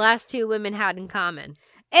think these last two women had in common?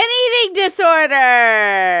 An eating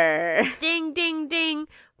disorder! Ding, ding, ding.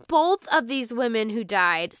 Both of these women who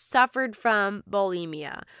died suffered from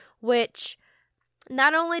bulimia, which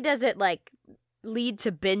not only does it lead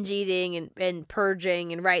to binge eating and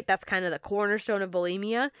purging, and right, that's kind of the cornerstone of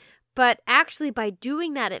bulimia, but actually by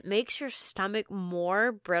doing that, it makes your stomach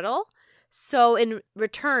more brittle. So in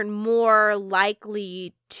return, more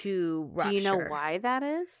likely to rupture. Do you know why that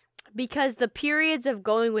is? Because the periods of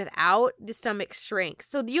going without, the stomach shrinks.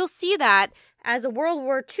 So you'll see that as a World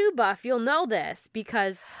War II buff, you'll know this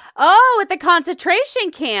because... Oh, at the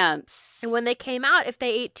concentration camps. And when they came out, if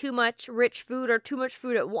they ate too much rich food or too much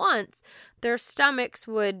food at once, their stomachs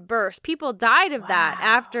would burst. People died of that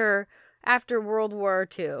after World War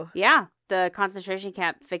II. Yeah. The concentration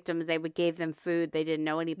camp victims, they gave them food. They didn't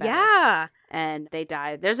know any better. Yeah. And they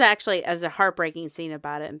died. There's actually a heartbreaking scene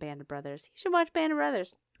about it in Band of Brothers. You should watch Band of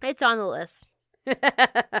Brothers. It's on the list. And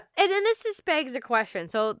then this just begs a question.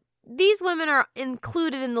 So these women are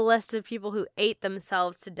included in the list of people who ate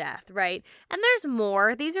themselves to death, right? And there's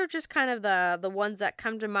more. These are just kind of the ones that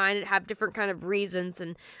come to mind and have different kind of reasons.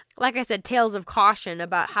 And like I said, tales of caution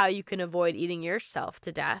about how you can avoid eating yourself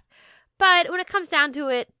to death. But when it comes down to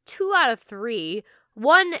it, 2 out of 3,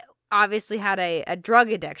 one obviously had a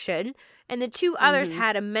drug addiction, and the 2 others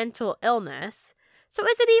had a mental illness. So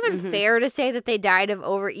is it even fair to say that they died of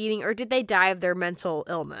overeating, or did they die of their mental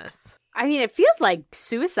illness? I mean, it feels like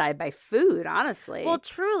suicide by food, honestly. Well,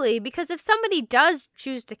 truly, because if somebody does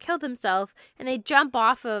choose to kill themselves and they jump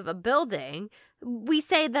off of a building, we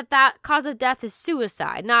say that cause of death is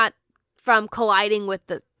suicide, not from colliding with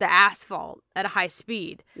the asphalt at a high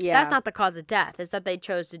speed. Yeah. That's not the cause of death. It's that they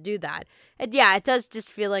chose to do that. And yeah, it does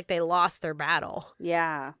just feel like they lost their battle.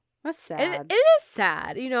 Yeah. That's sad. It is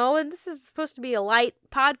sad, and this is supposed to be a light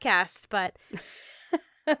podcast, but...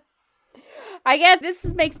 I guess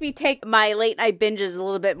this makes me take my late night binges a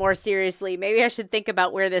little bit more seriously. Maybe I should think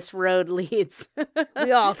about where this road leads.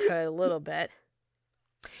 We all could a little bit.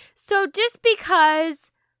 So just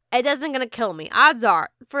because it isn't going to kill me, odds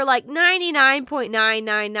are, for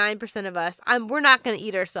 99.999% of us, we're not going to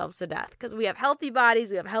eat ourselves to death because we have healthy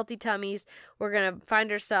bodies, we have healthy tummies. We're going to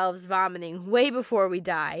find ourselves vomiting way before we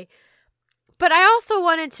die. But I also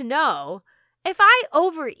wanted to know, if I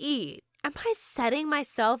overeat, am I setting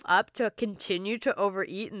myself up to continue to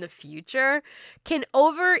overeat in the future? Can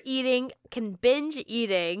binge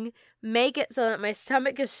eating make it so that my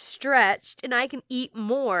stomach is stretched and I can eat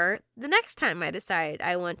more the next time I decide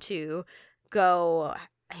I want to go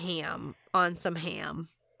ham on some ham?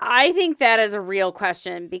 I think that is a real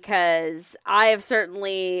question because I have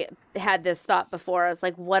certainly had this thought before. I was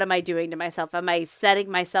like, what am I doing to myself? Am I setting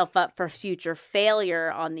myself up for future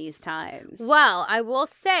failure on these times? Well, I will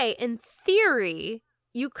say, in theory,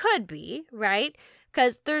 you could be, right?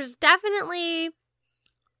 Because there's definitely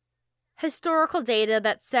historical data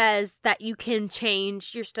that says that you can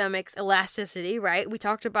change your stomach's elasticity, right? We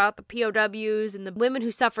talked about the POWs and the women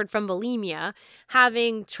who suffered from bulimia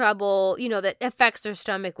having trouble, that affects their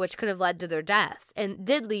stomach, which could have led to their deaths and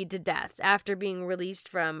did lead to deaths after being released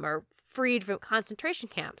from or freed from concentration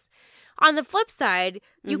camps. On the flip side,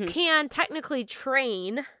 you can technically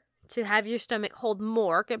train to have your stomach hold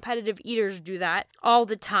more. Competitive eaters do that all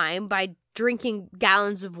the time by drinking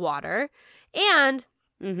gallons of water. And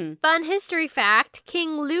fun history fact,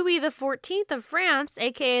 King Louis XIV of France,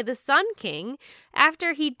 aka the Sun King,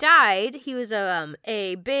 after he died, he was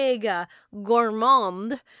a big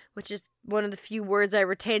gourmand, which is one of the few words I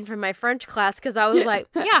retained from my French class because I was like,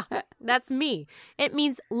 yeah, that's me. It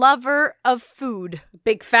means lover of food.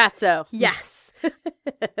 Big fatso. Yes.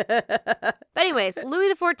 But anyways,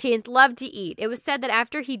 Louis XIV loved to eat. It was said that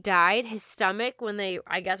after he died, his stomach, when they,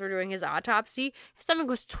 I guess, were doing his autopsy, his stomach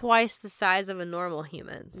was twice the size of a normal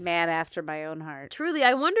human's. Man after my own heart. Truly,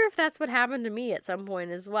 I wonder if that's what happened to me at some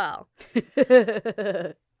point as well.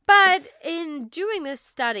 But in doing this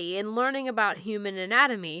study and learning about human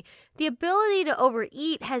anatomy, the ability to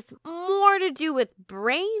overeat has more to do with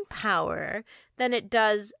brain power than it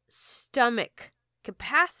does stomach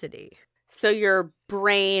capacity. So your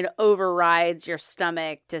brain overrides your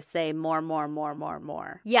stomach to say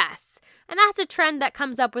more. Yes. And that's a trend that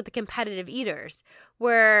comes up with the competitive eaters,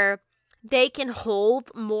 where they can hold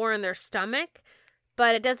more in their stomach,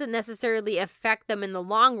 but it doesn't necessarily affect them in the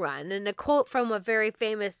long run. And a quote from a very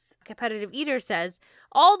famous competitive eater says,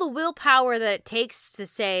 all the willpower that it takes to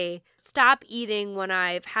say, stop eating when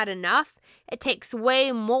I've had enough, it takes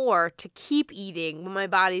way more to keep eating when my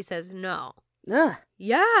body says no. Ugh.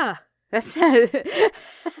 Yeah. That's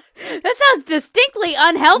That sounds distinctly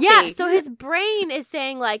unhealthy. Yeah, so his brain is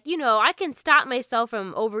saying, like, I can stop myself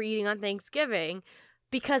from overeating on Thanksgiving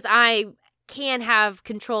because I can have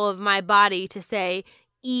control of my body to, say,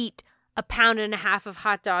 eat 1.5 pounds of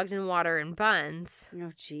hot dogs and water and buns.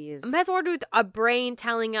 Oh, jeez. It has more to do with a brain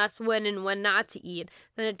telling us when and when not to eat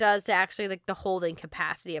than it does to actually, like, the holding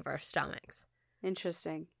capacity of our stomachs.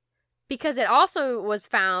 Interesting. Because it also was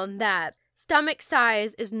found that stomach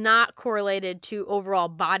size is not correlated to overall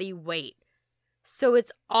body weight. So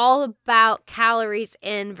it's all about calories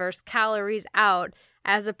in versus calories out,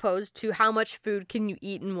 as opposed to how much food can you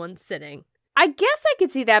eat in one sitting. I guess I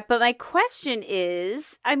could see that, but my question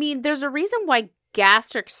is, there's a reason why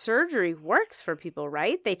gastric surgery works for people,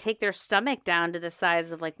 right? They take their stomach down to the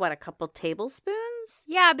size of, a couple tablespoons?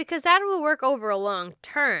 Yeah, because that will work over a long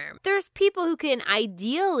term. There's people who can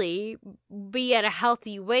ideally be at a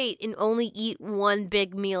healthy weight and only eat one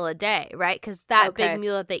big meal a day, right? Because that big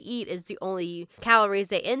meal that they eat is the only calories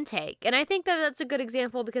they intake. And I think that that's a good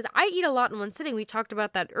example because I eat a lot in one sitting. We talked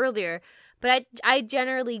about that earlier. But I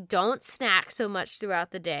generally don't snack so much throughout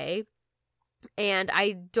the day. And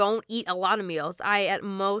I don't eat a lot of meals. I, at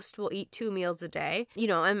most, will eat 2 meals a day.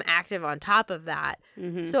 I'm active on top of that.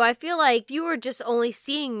 Mm-hmm. So I feel like if you were just only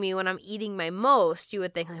seeing me when I'm eating my most, you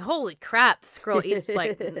would think, holy crap, this girl eats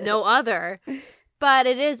like no other. But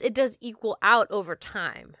it does equal out over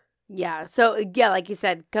time. Yeah. So, yeah, like you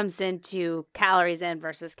said, comes into calories in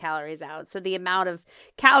versus calories out. So the amount of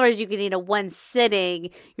calories you can eat in one sitting,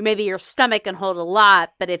 maybe your stomach can hold a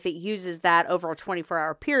lot, but if it uses that over a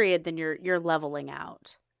 24-hour period, then you're leveling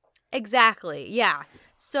out. Exactly. Yeah.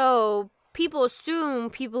 So people assume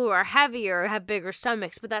people who are heavier have bigger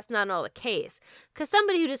stomachs, but that's not all the case. Because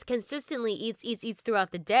somebody who just consistently eats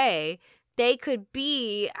throughout the day, they could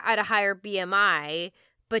be at a higher BMI,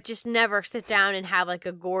 but just never sit down and have, a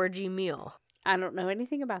gorgy meal. I don't know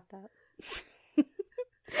anything about that.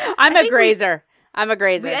 I'm a grazer.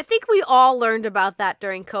 I think we all learned about that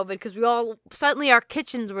during COVID because suddenly our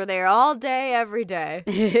kitchens were there all day, every day.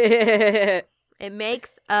 It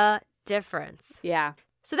makes a difference. Yeah.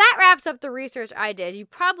 So that wraps up the research I did. You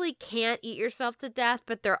probably can't eat yourself to death,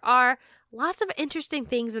 but there are lots of interesting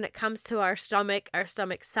things when it comes to our stomach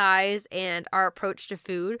size, and our approach to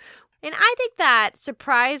food. And I think that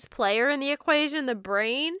surprise player in the equation, the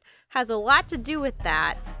brain, has a lot to do with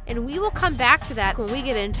that. And we will come back to that when we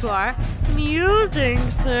get into our musing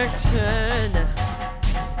section.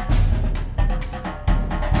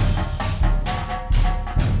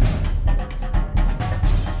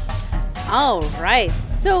 All right.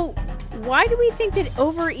 So why do we think that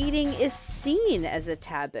overeating is seen as a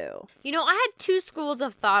taboo? I had 2 schools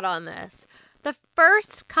of thought on this. The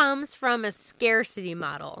first comes from a scarcity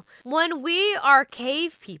model. When we are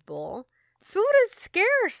cave people, food is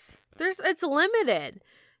scarce. It's limited.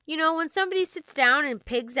 When somebody sits down and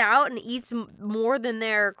pigs out and eats more than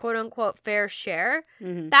their quote-unquote fair share,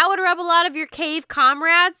 that would rub a lot of your cave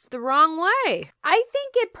comrades the wrong way. I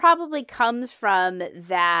think it probably comes from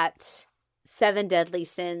that 7 deadly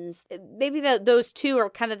sins. Maybe those 2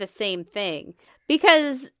 are kind of the same thing.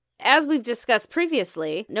 Because as we've discussed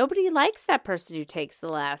previously, nobody likes that person who takes the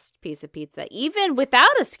last piece of pizza, even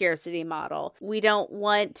without a scarcity model. We don't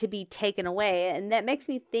want to be taken away. And that makes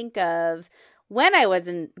me think of when I was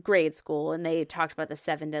in grade school and they talked about the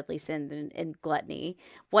 7 deadly sins and gluttony.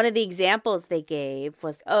 One of the examples they gave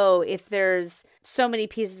was, if there's so many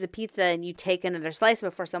pieces of pizza and you take another slice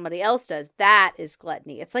before somebody else does, that is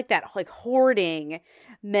gluttony. It's like that hoarding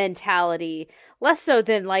mentality, less so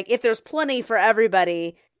than if there's plenty for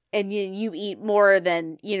everybody and you eat more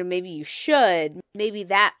than, maybe you should, maybe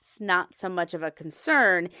that's not so much of a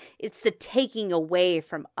concern. It's the taking away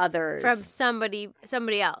from others. From somebody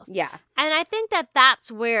else. Yeah. And I think that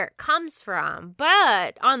that's where it comes from.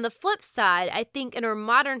 But on the flip side, I think in our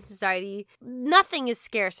modern society, nothing is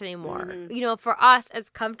scarce anymore. Mm-hmm. For us as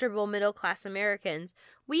comfortable middle-class Americans,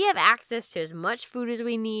 we have access to as much food as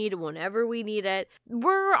we need whenever we need it.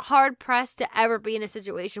 We're hard-pressed to ever be in a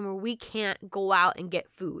situation where we can't go out and get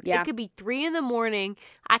food. Yeah. It could be 3 a.m.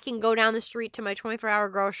 I can go down the street to my 24-hour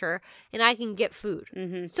grocer and I can get food.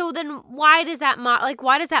 Mm-hmm. So then why does that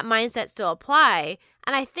mindset still apply?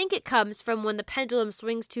 And I think it comes from when the pendulum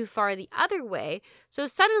swings too far the other way. So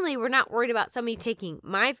suddenly we're not worried about somebody taking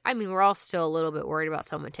we're all still a little bit worried about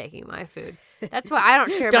someone taking my food. That's why I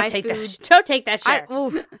don't share my food. Don't take that share.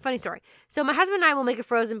 Funny story. So my husband and I will make a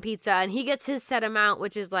frozen pizza and he gets his set amount,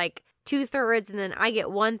 which is 2/3, and then I get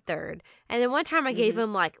 1/3. And then one time I gave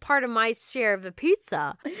him part of my share of the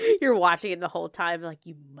pizza. You're watching it the whole time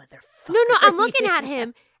you motherfucker. No, I'm looking at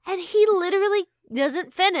him and he literally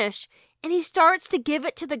doesn't finish. And he starts to give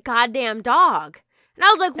it to the goddamn dog. And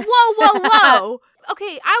I was like, whoa.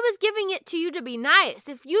 Okay, I was giving it to you to be nice.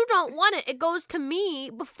 If you don't want it, it goes to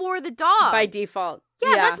me before the dog. By default.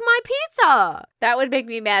 Yeah, that's my pizza. That would make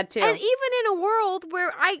me mad too. And even in a world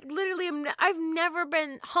where I literally I've never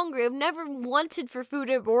been hungry, I've never wanted for food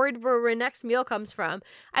or worried where my next meal comes from,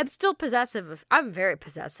 I'm still possessive I'm very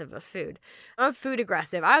possessive of food. I'm food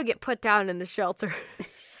aggressive. I would get put down in the shelter.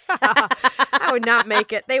 I would not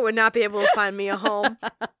make it. They would not be able to find me a home.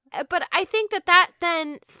 But I think that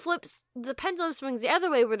then flips, the pendulum swings the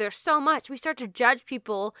other way where there's so much. We start to judge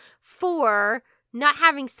people for not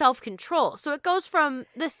having self-control. So it goes from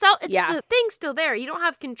the thing's still there. You don't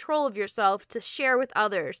have control of yourself to share with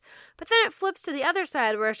others. But then it flips to the other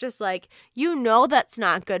side where it's just like, you know that's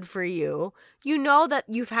not good for you. You know that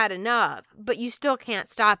you've had enough, but you still can't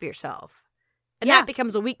stop yourself. And that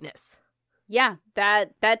becomes a weakness. Yeah,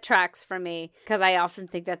 that tracks for me because I often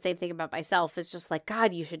think that same thing about myself. It's just like,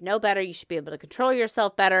 God, you should know better. You should be able to control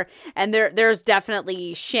yourself better. And there's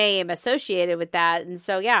definitely shame associated with that. And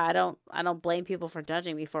so, yeah, I don't blame people for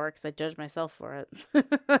judging me for it because I judge myself for it.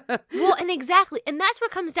 Well, and exactly. And that's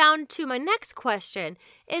what comes down to my next question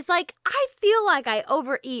is like, I feel like I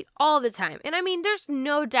overeat all the time. And I mean, there's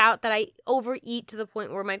no doubt that I overeat to the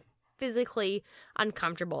point where my physically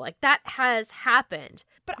uncomfortable. Like that has happened.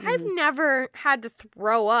 But I've never had to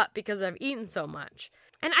throw up because I've eaten so much.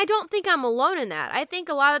 And I don't think I'm alone in that. I think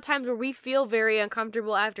a lot of times where we feel very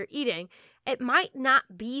uncomfortable after eating, it might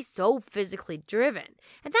not be so physically driven.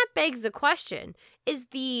 And that begs the question, is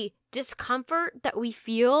the discomfort that we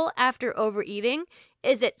feel after overeating,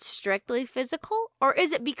 is it strictly physical? Or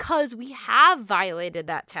is it because we have violated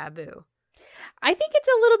that taboo? I think it's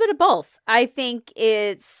a little bit of both. I think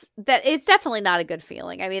it's definitely not a good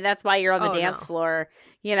feeling. I mean, that's why you're on the dance floor,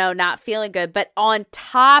 not feeling good. But on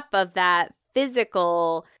top of that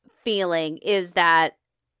physical feeling is that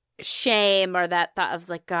shame or that thought of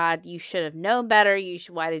like, God, you should have known better.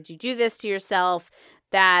 Why did you do this to yourself?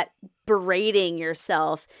 That berating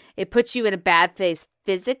yourself, it puts you in a bad place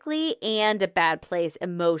physically and a bad place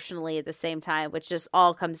emotionally at the same time, which just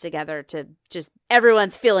all comes together to just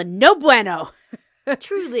everyone's feeling no bueno.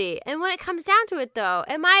 Truly. And when it comes down to it, though,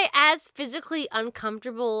 am I as physically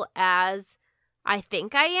uncomfortable as I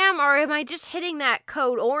think I am? Or am I just hitting that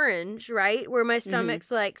code orange, right? Where my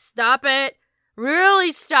stomach's like, stop it,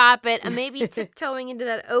 really stop it. And maybe tiptoeing into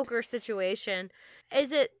that ochre situation.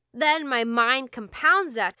 Is it then my mind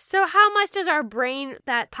compounds that? So how much does our brain,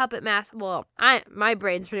 that puppet master, well, my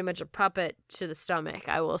brain's pretty much a puppet to the stomach,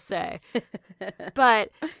 I will say.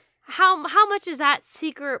 But how much is that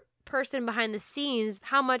secret person behind the scenes,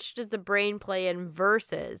 how much does the brain play in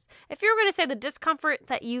versus if you're going to say the discomfort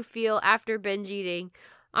that you feel after binge eating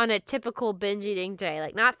on a typical binge eating day,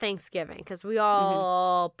 like not Thanksgiving, because we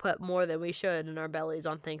all put more than we should in our bellies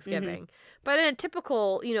on Thanksgiving, but in a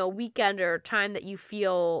typical, weekend or time that you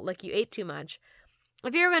feel like you ate too much,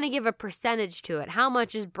 if you're going to give a percentage to it, how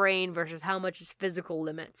much is brain versus how much is physical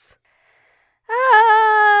limits?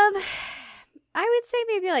 I would say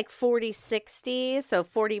maybe like 40-60, so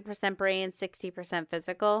 40% brain, 60%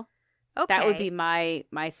 physical. Okay. That would be my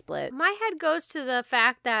split. My head goes to the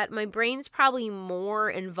fact that my brain's probably more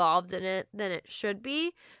involved in it than it should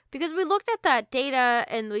be, because we looked at that data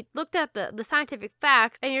and we looked at the scientific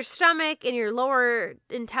facts, and your stomach and your lower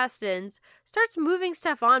intestines starts moving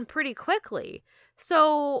stuff on pretty quickly.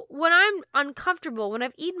 So when I'm uncomfortable, when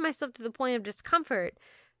I've eaten myself to the point of discomfort,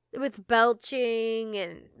 with belching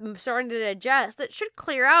and starting to digest, that should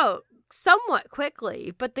clear out somewhat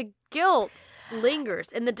quickly, but the guilt lingers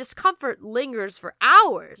and the discomfort lingers for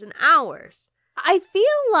hours and hours. I feel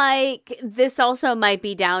like this also might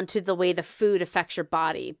be down to the way the food affects your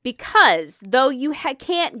body, because though you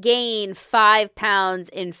can't gain 5 pounds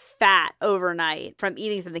in fat overnight from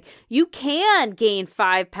eating something, you can gain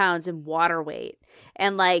 5 pounds in water weight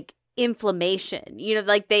and like inflammation.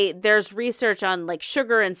 There's research on like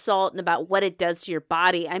sugar and salt and about what it does to your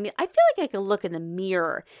body. I mean, I feel like I could look in the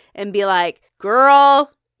mirror and be like,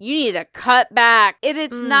 girl, you need to cut back.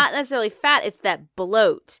 It's not necessarily fat, it's that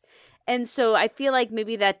bloat. And so I feel like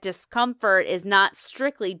maybe that discomfort is not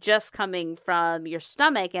strictly just coming from your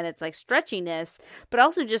stomach and it's like stretchiness, but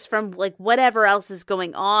also just from like whatever else is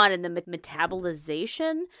going on in the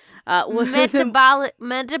metabolization.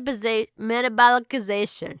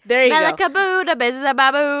 Metabolicization. There you go.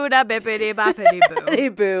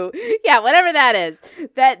 Yeah, whatever that is.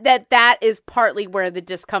 That is partly where the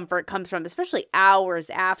discomfort comes from, especially hours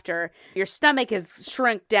after your stomach has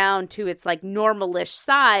shrunk down to its like normal-ish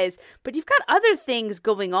size. But you've got other things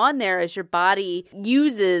going on there as your body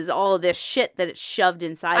uses all of this shit that it's shoved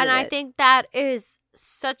inside of it. And I think that is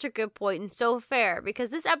such a good point and so fair, because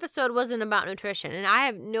this episode wasn't about nutrition, and I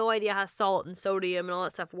have no idea how salt and sodium and all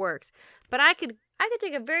that stuff works. But I could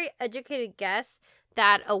take a very educated guess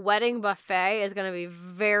that a wedding buffet is going to be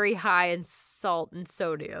very high in salt and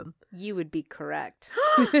sodium. You would be correct.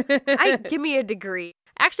 Give me a degree.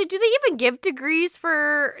 Actually, do they even give degrees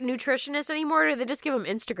for nutritionists anymore, or do they just give them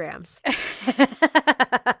Instagrams?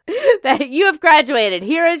 That you have graduated.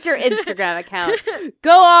 Here is your Instagram account.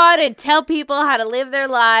 Go on and tell people how to live their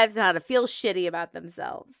lives and how to feel shitty about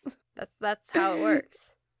themselves. That's how it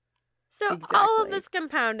works. So all of this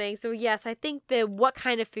compounding. So yes, I think that what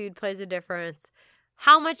kind of food plays a difference.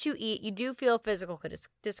 How much you eat, you do feel physical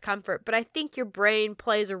discomfort, but I think your brain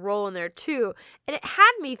plays a role in there too. And it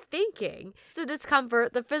had me thinking the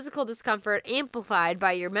discomfort, the physical discomfort amplified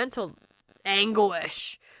by your mental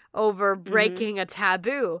anguish over breaking a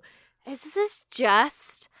taboo. Is this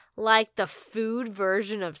just like the food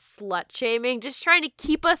version of slut shaming? Just trying to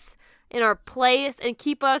keep us in our place and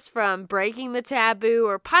keep us from breaking the taboo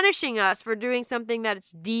or punishing us for doing something that is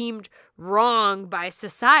deemed wrong by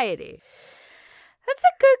society? That's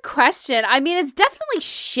a good question. I mean, it's definitely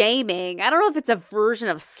shaming. I don't know if it's a version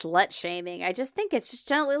of slut shaming. I just think it's just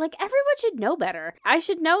generally like everyone should know better. I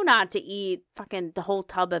should know not to eat fucking the whole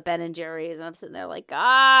tub of Ben and Jerry's. And I'm sitting there like, God,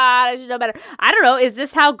 I should know better. I don't know. Is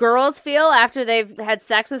this how girls feel after they've had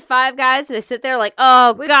sex with 5 guys? Do they sit there like,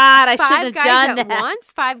 oh, God, I shouldn't have done that. 5 guys at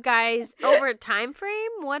once? 5 guys over a time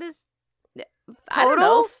frame? What is total? I don't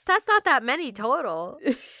know. That's not that many total.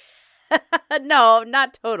 No,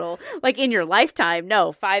 not total. Like in your lifetime,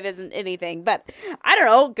 no, 5 isn't anything. But I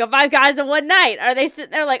don't know, 5 guys in one night. Are they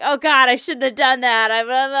sitting there like, oh God, I shouldn't have done that? Blah,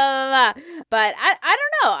 blah, blah, blah. But I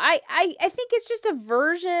don't know. I think it's just a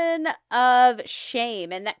version of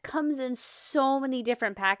shame, and that comes in so many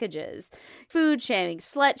different packages. Food shaming,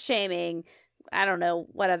 slut shaming. I don't know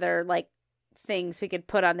what other like things we could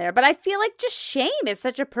put on there, but I feel like just shame is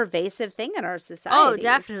such a pervasive thing in our society. Oh,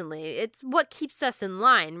 definitely. It's what keeps us in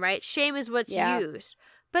line, right? Shame is what's used.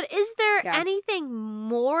 But is there anything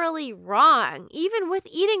morally wrong, even with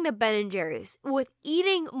eating the Ben and Jerry's, with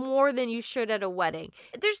eating more than you should at a wedding?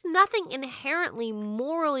 There's nothing inherently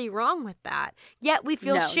morally wrong with that, yet we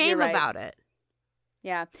feel shame about it.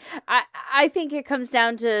 Yeah. I think it comes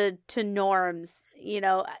down to norms, you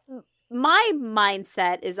know. My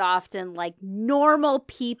mindset is often like normal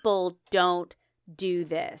people don't do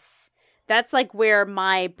this. That's like where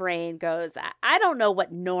my brain goes. I don't know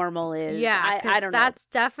what normal is. Yeah, I don't know. That's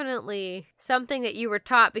definitely something that you were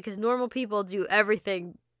taught, because normal people do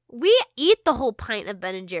everything. We eat the whole pint of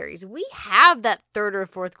Ben and Jerry's. We have that 3rd or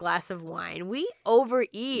 4th glass of wine. We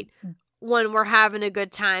overeat when we're having a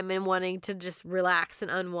good time and wanting to just relax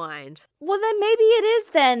and unwind. Well, then maybe it is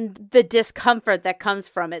then the discomfort that comes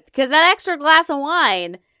from it. Because that extra glass of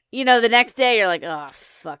wine, you know, the next day you're like, oh,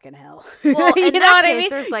 fucking hell. Well, you in know that what case, I mean?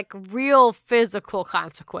 there's like real physical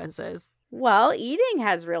consequences. Well, eating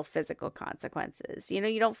has real physical consequences. You know,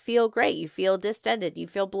 you don't feel great. You feel distended. You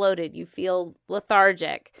feel bloated. You feel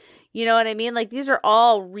lethargic. You know what I mean? Like, these are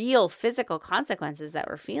all real physical consequences that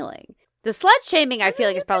we're feeling. The slut shaming, I feel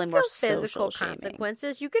like, is probably more physical social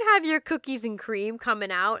consequences. Shaming. You could have your cookies and cream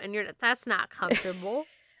coming out, and that's not comfortable.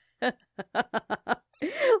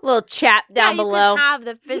 Little chat down below. You can have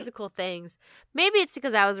the physical things. Maybe it's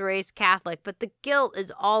because I was raised Catholic, but the guilt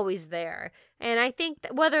is always there. And I think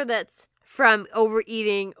that whether that's from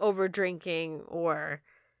overeating, overdrinking, or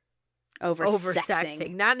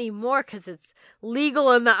oversexing. Not anymore, because it's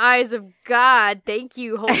legal in the eyes of God. Thank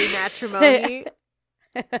you, holy matrimony.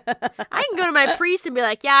 I can go to my priest and be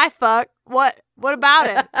like, yeah, I fuck. What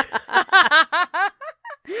about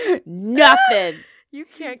it? Nothing. You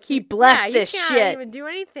can't He blessed this shit. You can't even do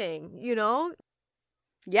anything, you know?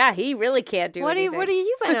 Yeah, he really can't do anything. What have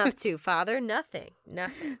you been up to, Father? Nothing.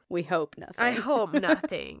 We hope nothing. I hope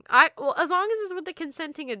nothing. Well, as long as it's with a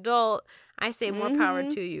consenting adult, I say more power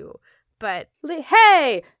to you. But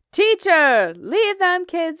hey, teacher, leave them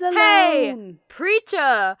kids alone. Hey,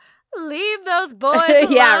 preacher, leave those boys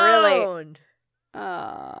alone. Yeah, really.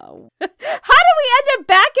 Oh. How do we end up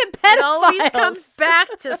back at pedophiles? It always comes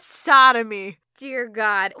back to sodomy. Dear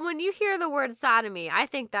God. When you hear the word sodomy, I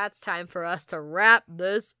think that's time for us to wrap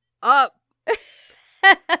this up.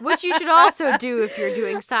 Which you should also do if you're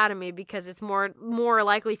doing sodomy, because it's more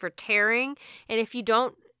likely for tearing. And if you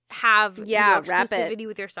don't have exclusivity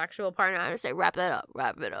with your sexual partner, I would say wrap it up.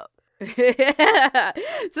 So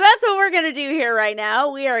that's what we're going to do here right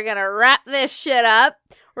now. We are going to wrap this shit up.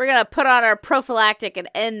 We're going to put on our prophylactic and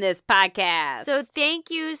end this podcast. So thank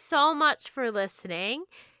you so much for listening.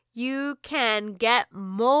 You can get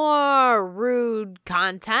more rude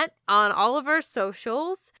content on all of our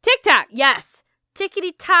socials. TikTok. Yes.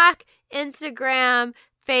 Tickety-tock, Instagram,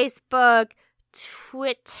 Facebook,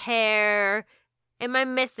 Twitter. Am I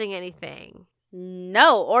missing anything?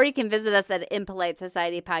 No, or you can visit us at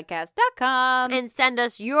impolitesocietypodcast.com. And send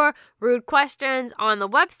us your rude questions on the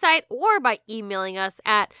website or by emailing us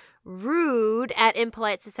at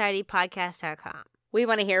rude@impolitesocietypodcast.com. We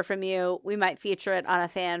want to hear from you. We might feature it on a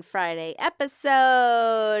Fan Friday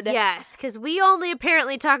episode. Yes, because we only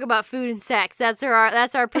apparently talk about food and sex. That's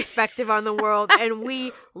our perspective on the world, and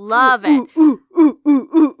we love it.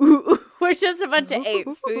 We're just a bunch of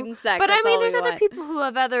apes, food and sex. But I mean, there's other people who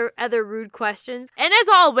have other rude questions. And as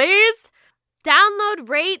always, download,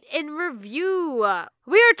 rate, and review.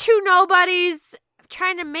 We are two nobodies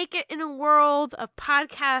trying to make it in a world of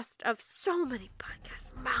podcasts, of so many podcasts,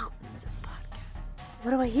 mountains of podcasts.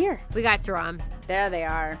 What do I hear? We got drums. There they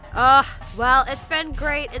are. Well, it's been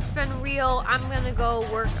great. It's been real. I'm going to go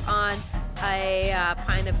work on a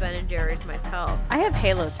pint of Ben & Jerry's myself. I have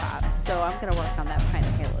Halo Top, so I'm going to work on that pint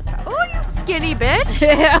of Halo Top. Oh, you skinny bitch.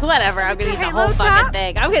 Whatever. I'm going to eat the Halo whole Top? fucking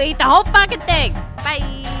thing. I'm going to eat the whole fucking thing. Bye.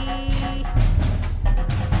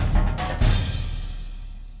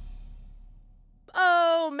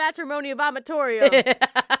 Oh, matrimony of vomitorium.